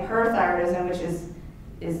 hyperthyroidism, which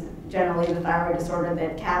is generally the thyroid disorder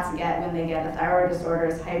that cats get when they get a thyroid disorder,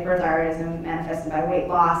 is hyperthyroidism manifested by weight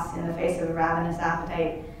loss in the face of a ravenous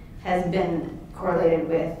appetite, has been correlated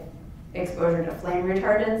with exposure to flame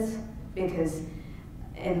retardants, because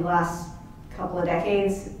in the last couple of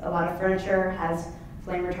decades, a lot of furniture has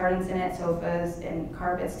flame retardants in it, sofas and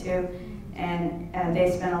carpets too, and they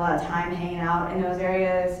spend a lot of time hanging out in those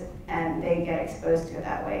areas and they get exposed to it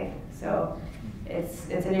that way. So it's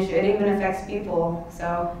an issue. It even affects people.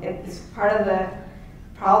 So it's part of the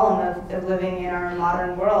problem of living in our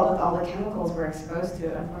modern world with all the chemicals we're exposed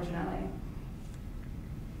to, unfortunately.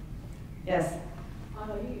 Yes?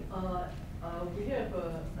 We have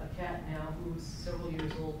a cat now who's several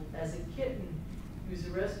years old. As a kitten, he was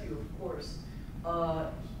a rescue, of course.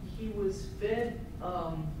 He was fed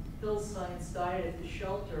Hillside's diet at the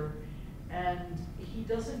shelter, and he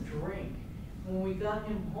doesn't drink. When we got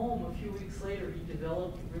him home a few weeks later, he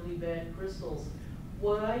developed really bad crystals.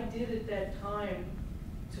 What I did at that time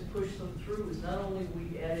to push them through is not only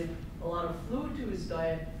we added a lot of fluid to his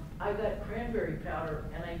diet, I got cranberry powder,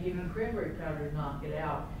 and I gave him cranberry powder to knock it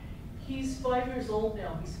out. He's 5 years old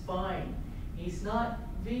now, he's fine. He's not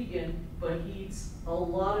vegan, but he eats a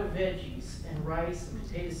lot of veggies and rice and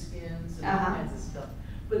potato skins and all kinds of stuff.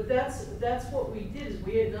 But that's what we did, is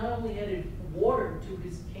we had not only added water to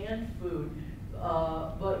his canned food,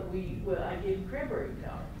 but I gave him cranberry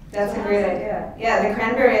powder. That's a great idea. Yeah, the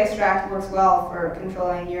cranberry extract works well for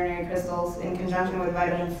controlling urinary crystals in conjunction with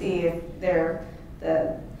vitamin C if they're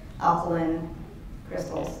the alkaline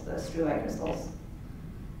crystals, the struvite crystals.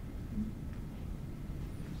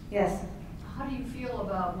 Yes? How do you feel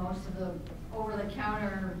about most of the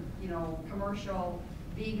over-the-counter, commercial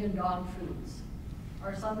vegan dog foods?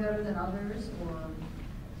 Are some better than others, or?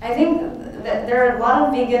 I think that there are a lot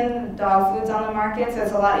of vegan dog foods on the market, so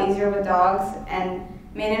it's a lot easier with dogs. And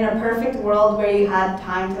I mean, in a perfect world where you had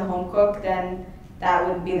time to home cook, then that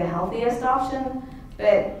would be the healthiest option.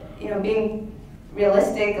 But being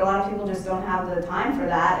realistic, a lot of people just don't have the time for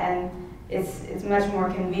that, and it's much more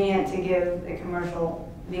convenient to give the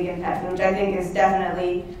commercial vegan pet food, which I think is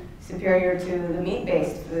definitely superior to the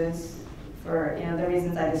meat-based foods for the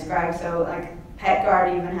reasons I described. So like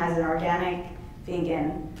PetGuard even has an organic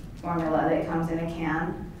vegan formula that comes in a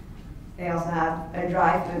can. They also have a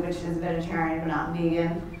dry food, which is vegetarian but not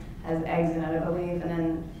vegan, has eggs in it, I believe. And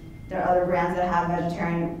then there are other brands that have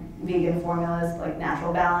vegetarian vegan formulas like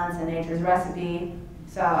Natural Balance and Nature's Recipe.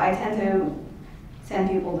 So I tend to send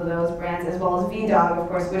people to those brands, as well as VDog, of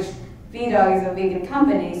course, which VDog is a vegan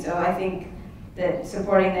company, so I think that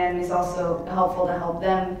supporting them is also helpful to help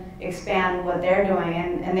them expand what they're doing,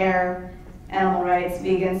 and they're animal rights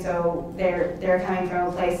vegan, so they're coming from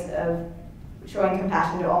a place of showing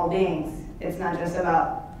compassion to all beings. It's not just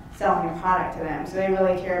about selling a product to them, so they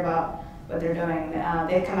really care about what they're doing.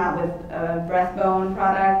 They've come out with a breath bone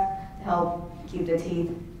product to help keep the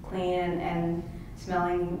teeth clean and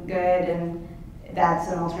smelling good, and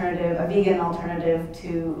that's an alternative, a vegan alternative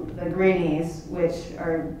to the greenies, which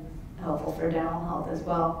are helpful for dental health as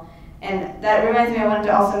well. And that reminds me, I wanted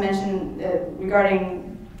to also mention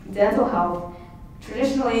regarding dental health,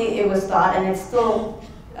 traditionally it was thought, and it's still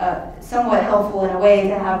somewhat helpful in a way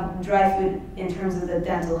to have dry food in terms of the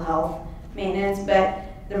dental health maintenance, but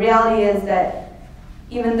the reality is that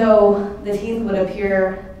even though the teeth would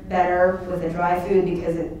appear better with a dry food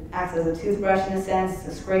because it acts as a toothbrush in a sense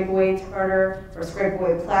to scrape away tartar or scrape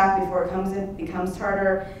away plaque before it becomes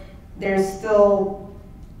tartar, there's still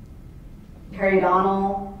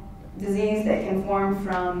periodontal disease that can form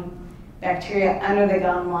from bacteria under the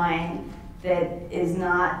gum line that is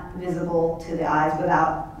not visible to the eyes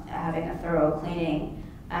without having a thorough cleaning.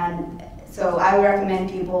 And so I would recommend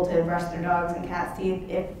people to brush their dogs' and cats' teeth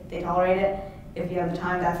if they tolerate it. If you have the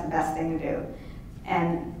time, that's the best thing to do.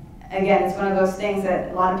 And again, it's one of those things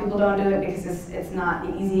that a lot of people don't do it because it's not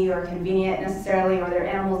easy or convenient necessarily, or their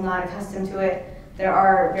animal's not accustomed to it. There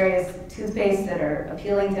are various toothpastes that are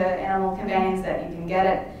appealing to animal companions that you can get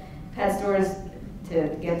at pet stores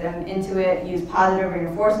to get them into it. Use positive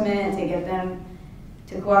reinforcement to get them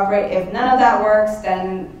to cooperate. If none of that works,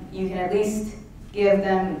 then you can at least give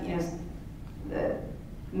them, the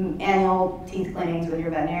annual teeth cleanings with your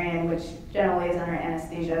veterinarian, which generally is under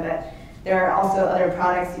anesthesia. But there are also other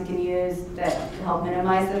products you can use that help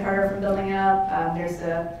minimize the tartar from building up. There's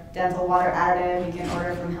a dental water additive you can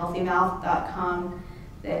order from healthymouth.com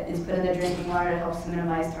that is put in the drinking water that helps to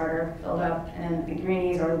minimize tartar buildup. And then the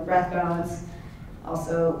greenies or breath bones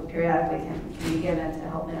also periodically can be given to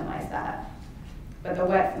help minimize that. But the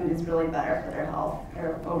wet food is really better for their health,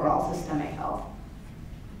 their overall systemic health.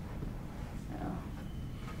 So,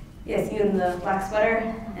 yes, you in the black sweater,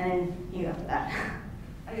 and then you after that.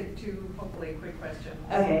 I have two, hopefully, quick questions.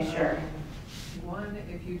 Okay, sure. One,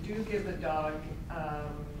 if you do give a dog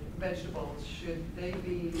vegetables, should they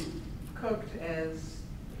be cooked as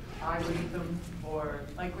I would eat them, or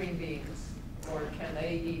like green beans, or can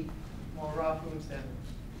they eat more raw foods than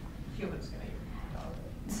humans can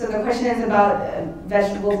eat? So the question is about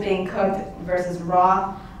vegetables being cooked versus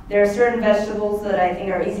raw. There are certain vegetables that I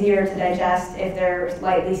think are easier to digest if they're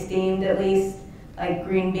lightly steamed at least, like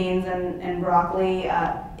green beans and broccoli.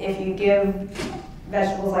 If you give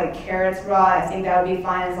vegetables like carrots raw, I think that would be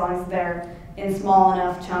fine as long as they're in small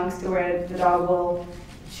enough chunks to where the dog will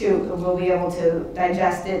be able to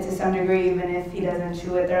digest it to some degree, even if he doesn't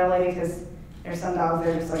chew it thoroughly, because there's some dogs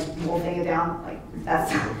that are just like wolfing it down. Like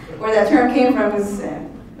that's where that term came from, is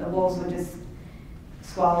the wolves would just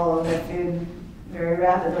swallow their food very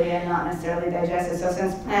rapidly and not necessarily digest it. So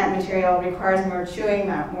since plant material requires more chewing,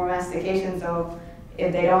 more mastication, so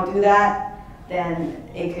if they don't do that, then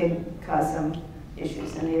it could cause some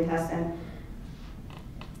issues in the intestine.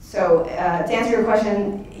 So to answer your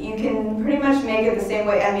question, you can pretty much make it the same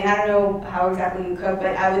way. I mean, I don't know how exactly you cook,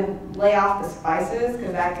 but I would lay off the spices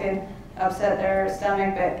because that could upset their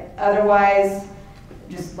stomach, but otherwise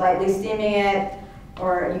just lightly steaming it,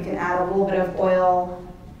 or you can add a little bit of oil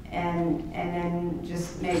and then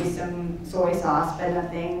just maybe some soy sauce, but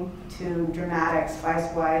nothing too dramatic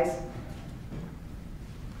spice-wise.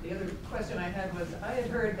 The other question I had was, I had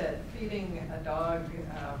heard that feeding a dog,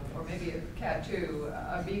 or maybe a cat too,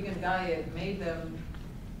 a vegan diet made them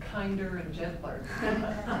kinder and gentler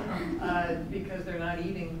because they're not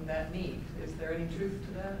eating that meat. Is there any truth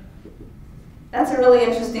to that? That's a really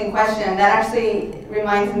interesting question. That actually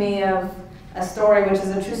reminds me of a story, which is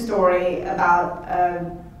a true story, about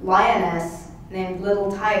a lioness named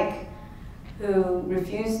Little Tyke who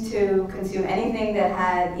refused to consume anything that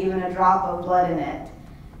had even a drop of blood in it.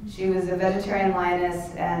 She was a vegetarian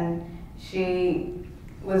lioness, and she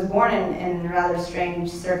was born in a rather strange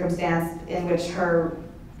circumstance in which her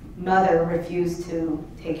mother refused to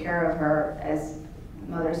take care of her as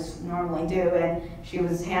mothers normally do, and she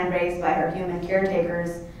was hand-raised by her human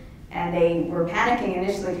caretakers, and they were panicking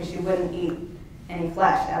initially because she wouldn't eat any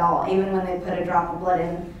flesh at all, even when they put a drop of blood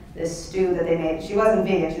in this stew that they made. She wasn't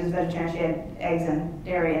vegan, she was vegetarian, she had eggs and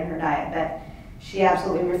dairy in her diet, but she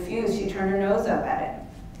absolutely refused. She turned her nose up at it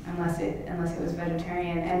unless it was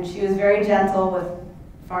vegetarian. And she was very gentle with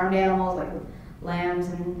farmed animals like lambs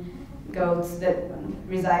and goats that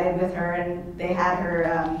resided with her, and they had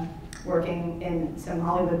her working in some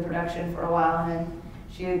Hollywood production for a while, and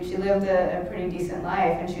then she lived a pretty decent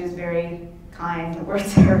life, and she was very kind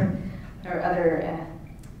towards her other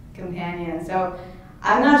companions. So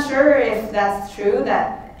I'm not sure if that's true.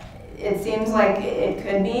 That it seems like it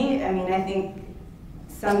could be. I mean, I think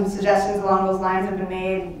some suggestions along those lines have been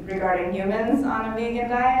made regarding humans on a vegan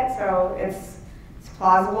diet, so it's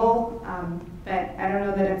plausible, but I don't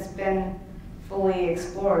know that it's been fully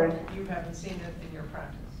explored. You haven't seen it in your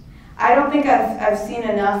practice? I don't think I've seen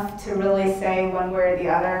enough to really say one way or the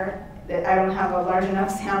other. I don't have a large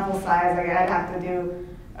enough sample size. Like, I'd have to do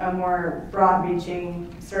a more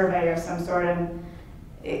broad-reaching survey of some sort, and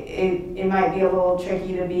it might be a little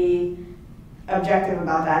tricky to be objective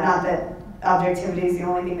about that. Not that objectivity is the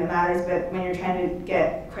only thing that matters, but when you're trying to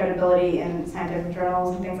get credibility in scientific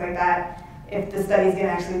journals and things like that, if the study's going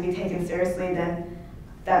to actually be taken seriously, then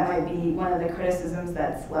that might be one of the criticisms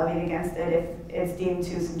that's levied against it if it's deemed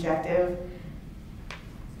too subjective.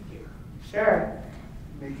 Thank you. Sure.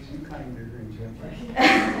 Makes you kinder and gentler.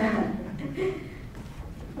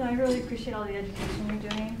 No, I really appreciate all the education you're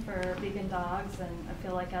doing for vegan dogs, and I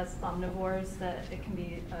feel like as omnivores that it can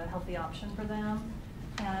be a healthy option for them.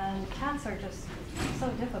 And cats are just so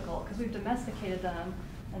difficult because we've domesticated them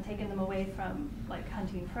and taken them away from like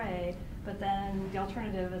hunting prey, but then the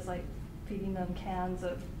alternative is like feeding them cans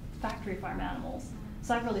of factory farm animals.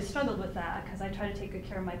 So I've really struggled with that because I try to take good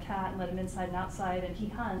care of my cat and let him inside and outside, and he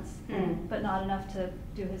hunts, but not enough to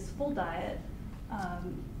do his full diet.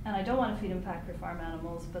 And I don't want to feed him factory farm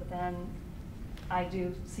animals, but then I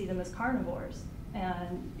do see them as carnivores.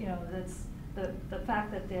 And you know, that's the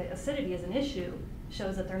fact that the acidity is an issue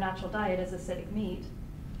shows that their natural diet is acidic meat.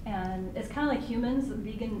 And it's kind of like humans.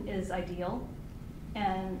 Vegan is ideal,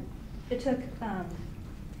 and it took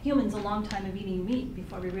humans a long time of eating meat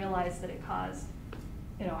before we realized that it caused,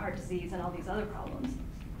 you know, heart disease and all these other problems.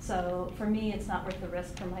 So for me, it's not worth the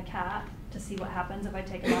risk for my cat to see what happens if I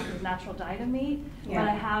take him off his natural diet of meat. Yeah. But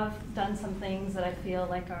I have done some things that I feel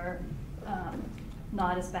like are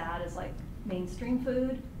not as bad as like mainstream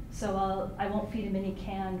food. So I won't feed him any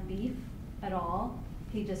canned beef at all.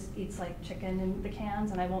 He just eats like chicken in the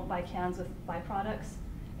cans, and I won't buy cans with byproducts.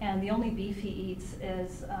 And the only beef he eats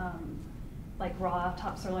is like raw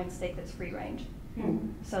top sirloin steak that's free range.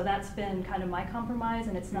 So that's been kind of my compromise,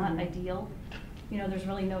 and it's not ideal. You know, there's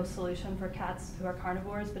really no solution for cats who are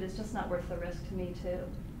carnivores, but it's just not worth the risk to me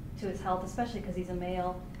to his health, especially because he's a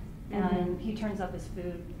male, and he turns up his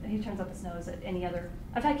food, he turns up his nose at any other.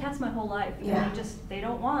 I've had cats my whole life, and they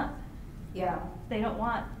don't want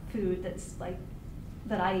food that's like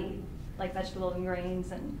that I eat, like vegetables and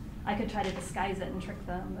grains, and I could try to disguise it and trick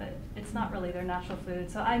them, but it's not really their natural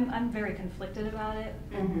food. So I'm very conflicted about it,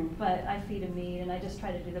 but I feed him meat, and I just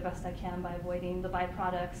try to do the best I can by avoiding the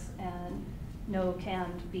byproducts and no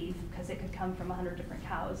canned beef, because it could come from 100 different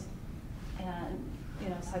cows. And you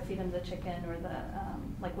know, so I feed him the chicken or the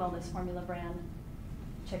like wellness formula brand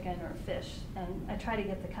chicken or fish, and I try to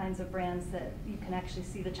get the kinds of brands that you can actually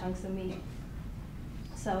see the chunks of meat.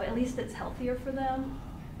 So at least it's healthier for them,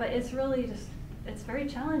 but it's really just, it's very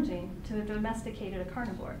challenging to have domesticated a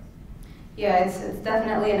carnivore. Yeah, it's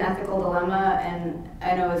definitely an ethical dilemma, and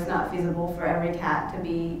I know it's not feasible for every cat to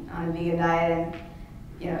be on a vegan diet, and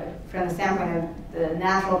you know, from the standpoint of the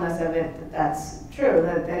naturalness of it, that's true,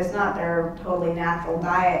 that it's not their totally natural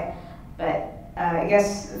diet, but I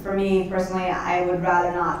guess for me personally, I would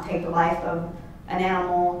rather not take the life of an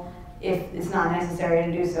animal if it's not necessary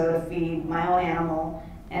to do so to feed my own animal.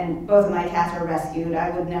 And both of my cats are rescued. I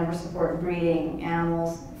would never support breeding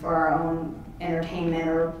animals for our own entertainment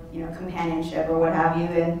or, you know, companionship or what have you.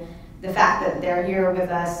 And the fact that they're here with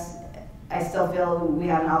us, I still feel we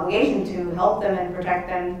have an obligation to help them and protect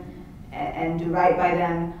them and do right by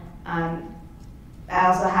them. I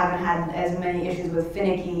also haven't had as many issues with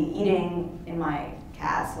finicky eating in my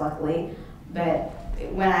cats, luckily. But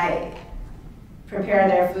when I prepare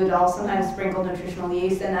their food, I'll sometimes sprinkle nutritional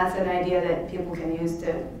yeast, and that's an idea that people can use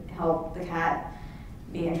to help the cat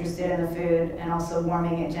be interested in the food, and also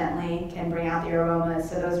warming it gently can bring out the aromas.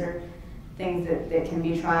 So those are things that can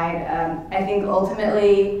be tried. I think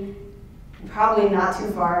ultimately, probably not too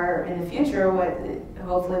far in the future, what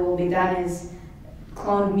hopefully will be done is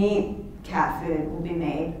cloned meat cat food will be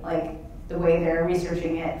made. Like the way they're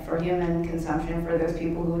researching it for human consumption for those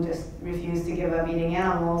people who just refuse to give up eating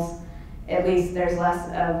animals, at least there's less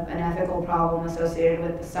of an ethical problem associated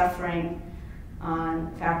with the suffering on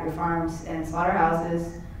factory farms and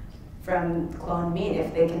slaughterhouses from cloned meat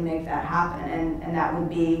if they can make that happen. And that would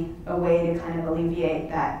be a way to kind of alleviate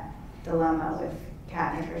that dilemma with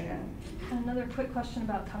cat nutrition. Another quick question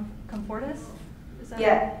about Comfortis. Is that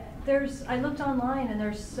Yeah. I looked online and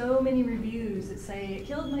there's so many reviews that say it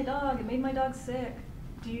killed my dog, it made my dog sick.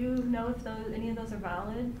 Do you know if any of those are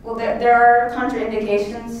valid? Well, there are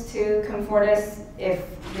contraindications to Comfortis if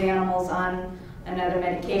the animal's on another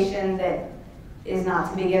medication that is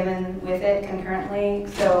not to be given with it concurrently.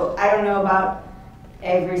 So I don't know about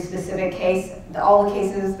every specific case. All the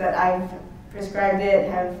cases that I've prescribed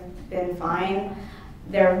it have been fine.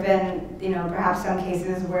 There have been, perhaps some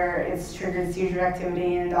cases where it's triggered seizure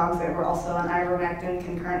activity in dogs that were also on ivermectin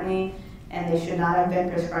concurrently, and they should not have been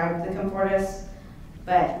prescribed the Comfortis.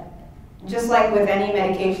 But just like with any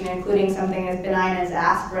medication, including something as benign as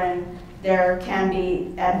aspirin, there can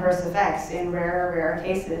be adverse effects in rare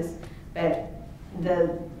cases. But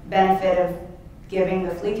the benefit of giving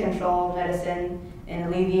the flea control medicine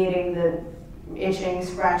and alleviating the itching,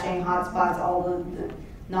 scratching, hot spots, all the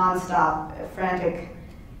non-stop, frantic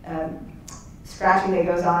scratching that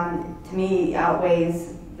goes on, to me,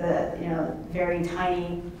 outweighs the very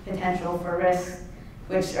tiny potential for risks,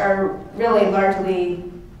 which are really largely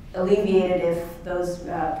alleviated if those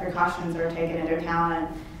precautions are taken into account and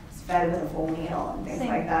it's fed with a full meal and things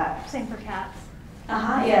like that. Same for cats.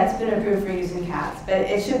 Yeah, it's been approved for use in cats, but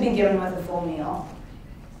it should be given with a full meal.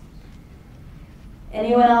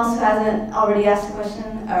 Anyone else who hasn't already asked a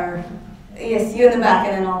question? Or yes, you in the back,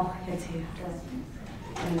 and then I'll get to you.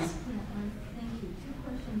 Thank you. Two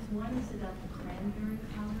questions. One is about the cranberry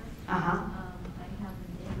powder. I have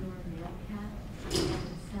an indoor male cat, and it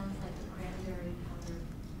sounds like the cranberry powder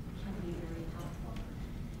can be very helpful.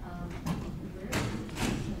 Where does the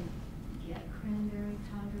person get cranberry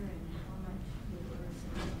powder, and how much you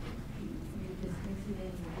just mix it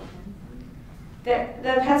in your pen?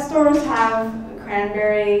 The pet stores have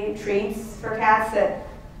cranberry treats for cats that,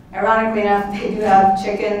 ironically enough, they do have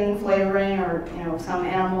chicken flavoring or some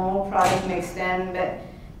animal product mixed in, but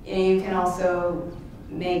you can also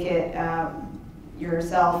make it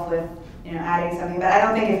yourself with adding something. But I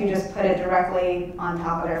don't think if you just put it directly on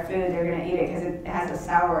top of their food, they're going to eat it because it has a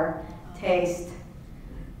sour taste.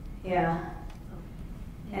 Yeah.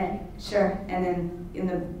 And sure. And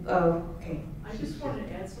then okay. I just wanted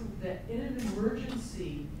to add something that in an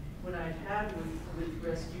emergency, when I've had with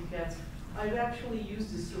rescue cats, I've actually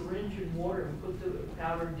used a syringe and water and put the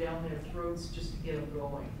powder down their throats just to get them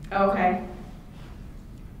going. Okay.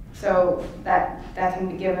 So that can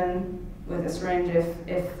be given with a syringe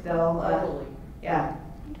if they'll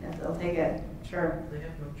if they'll take it. Sure. They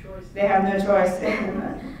have no choice. They have no choice.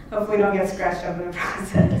 Hopefully don't get scratched up in the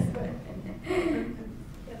process.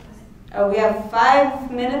 Oh, we have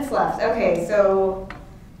 5 minutes left. Okay, so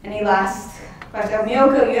any last question?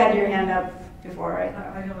 Miyoko, you had your hand up before, right?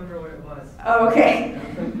 I don't remember what it was. Oh, okay.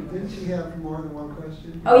 Didn't she have more than one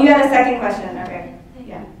question? Oh, you had a second question. Okay. Thank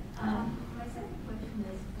Yeah. you. My second question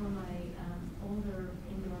is for my older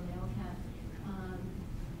indoor male cat.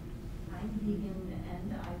 I'm vegan,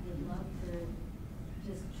 and I would love to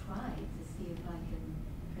just try to see if I can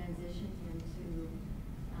transition him to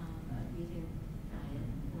a vegan diet,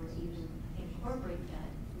 or even incorporate that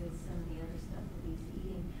with some of the other stuff that he's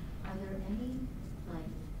eating. Are there any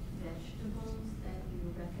vegetables that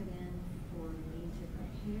you recommend for me to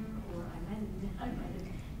prepare, or I might have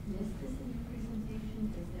missed this in your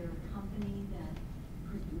presentation? Is there a company that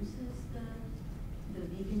produces the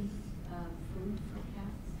vegan food for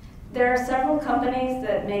cats? There are several companies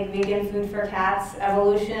that make vegan food for cats.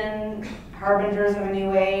 Evolution, Harbingers of a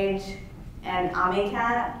New Age, and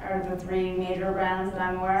Amicat are the 3 major brands that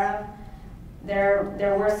I'm aware of.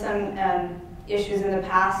 There were some issues in the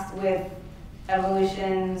past with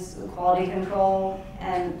Evolution's quality control,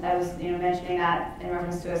 and I was mentioning that in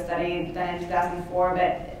reference to a study done in 2004,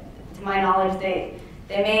 but to my knowledge they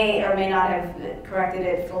may or may not have corrected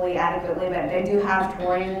it fully adequately, but they do have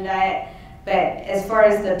taurine in the diet. But as far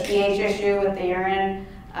as the pH issue with the urine,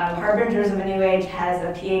 Harbingers of a New Age has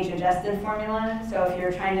a pH adjusted formula, so if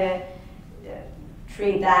you're trying to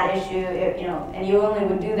treat that issue, and you only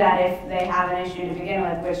would do that if they have an issue to begin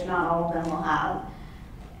with, which not all of them will have.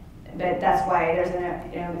 But that's why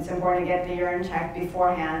it's important to get the urine checked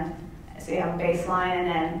beforehand, so you have a baseline and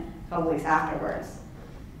then publics afterwards.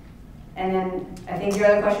 And then I think your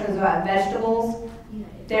other question was about vegetables. Yeah.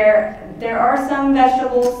 There are some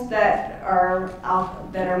vegetables that are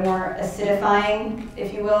more acidifying,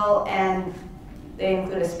 if you will, and they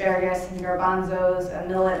include asparagus and garbanzos and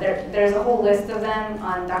millet. There's a whole list of them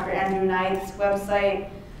on Dr. Andrew Knight's website,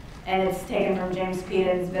 and it's taken from James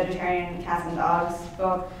Peden's Vegetarian Cats and Dogs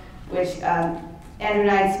book, which Andrew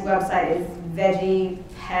Knight's website is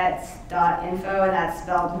veggiepets.info, and that's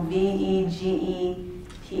spelled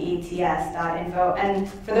VEGEPETS.info. And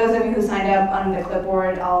for those of you who signed up on the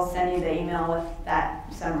clipboard, I'll send you the email with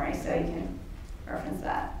that summary so you can reference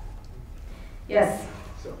that. Yes?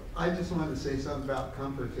 So I just wanted to say something about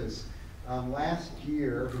comfort, because last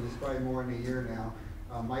year, and it's probably more than a year now,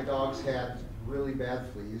 my dogs had really bad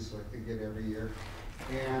fleas, like they get every year,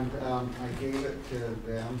 and I gave it to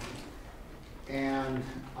them, and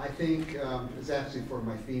I think it's actually for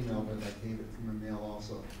my female, but I gave it to my male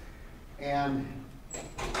also, and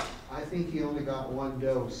I think he only got 1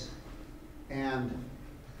 dose, and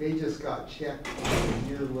they just got checked a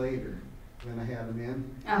year later when I had them in.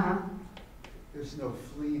 Uh-huh. There's no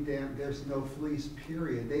flea there's no fleas,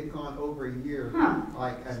 period. They've gone over a year. Huh.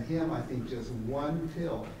 Like, and him, I think just 1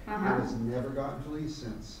 pill. Uh-huh. And has never gotten fleas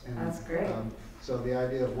since. And, That's great. So the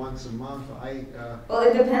idea of once a month, Well,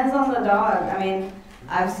 it depends on the dog. I mean,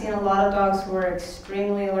 I've seen a lot of dogs who are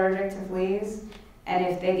extremely allergic to fleas, and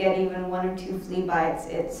if they get even 1 or 2 flea bites,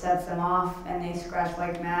 it sets them off, and they scratch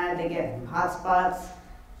like mad. They get hot spots.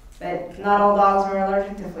 But not all dogs are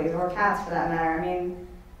allergic to fleas, or cats for that matter. I mean,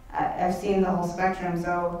 I've seen the whole spectrum,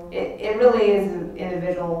 so it really is an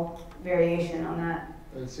individual variation on that.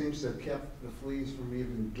 it seems to have kept the fleas from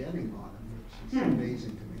even getting on them, which is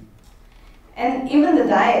amazing to me. And even the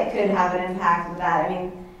diet could have an impact with that. I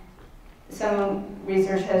mean, some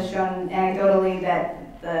research has shown anecdotally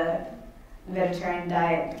that the vegetarian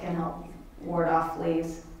diet can help ward off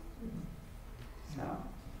fleas. So.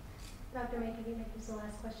 Dr. May, can you make this the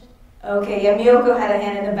last question? Okay, yeah, Miyoko had a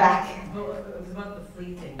hand in the back. Well, it was about the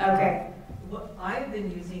flea thing. Okay. What, I've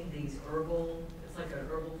been using these herbal, it's like an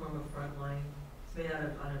herbal form of Frontline. It's made out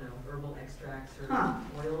of, I don't know, herbal extracts or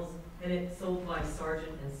oils. And it's sold by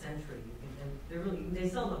Sargent and Sentry. And they're really, they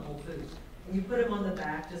sell them at Whole Foods. And you put them on the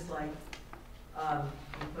back just like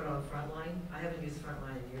you put on Frontline. I haven't used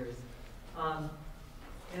Frontline in years.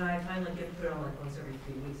 And I finally get to put it on like once every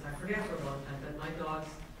 3 weeks. I forget for a long time, but my dogs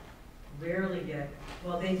rarely get,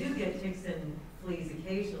 well, they do get ticks and fleas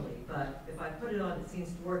occasionally, but if I put it on, it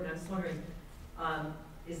seems to work. And I'm just wondering,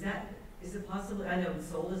 is it possible, I know it's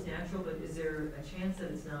sold as natural, but is there a chance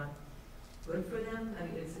that it's not good for them? I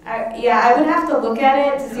mean, yeah, I would have to look at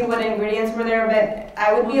it to see what ingredients were there, but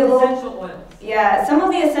I would be a little... Essential oils. Yeah, some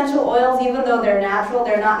of the essential oils, even though they're natural,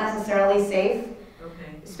 they're not necessarily safe.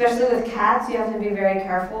 Okay. Especially with cats, you have to be very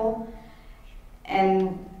careful.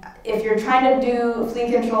 And if you're trying to do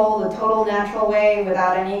flea control the total natural way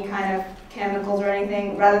without any kind of chemicals or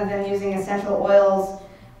anything, rather than using essential oils,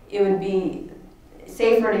 it would be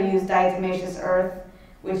safer to use diatomaceous earth,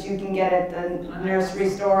 which you can get at the nursery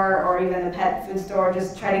store or even the pet food store.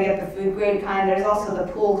 Just try to get the food grade kind. There's also the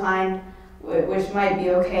pool kind, which might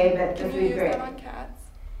be okay, but the food grade. Can you use that on cats?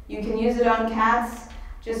 You can use it on cats.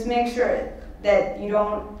 Just make sure that you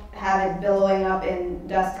don't have it billowing up in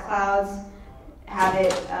dust clouds. Have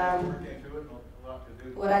it,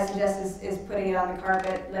 what I suggest is putting it on the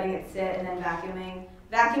carpet, letting it sit, and then vacuuming.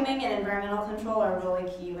 Vacuuming and environmental control are really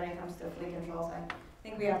key when it comes to flea control. So I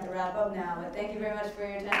think we have to wrap up now, but thank you very much for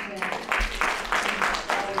your attention.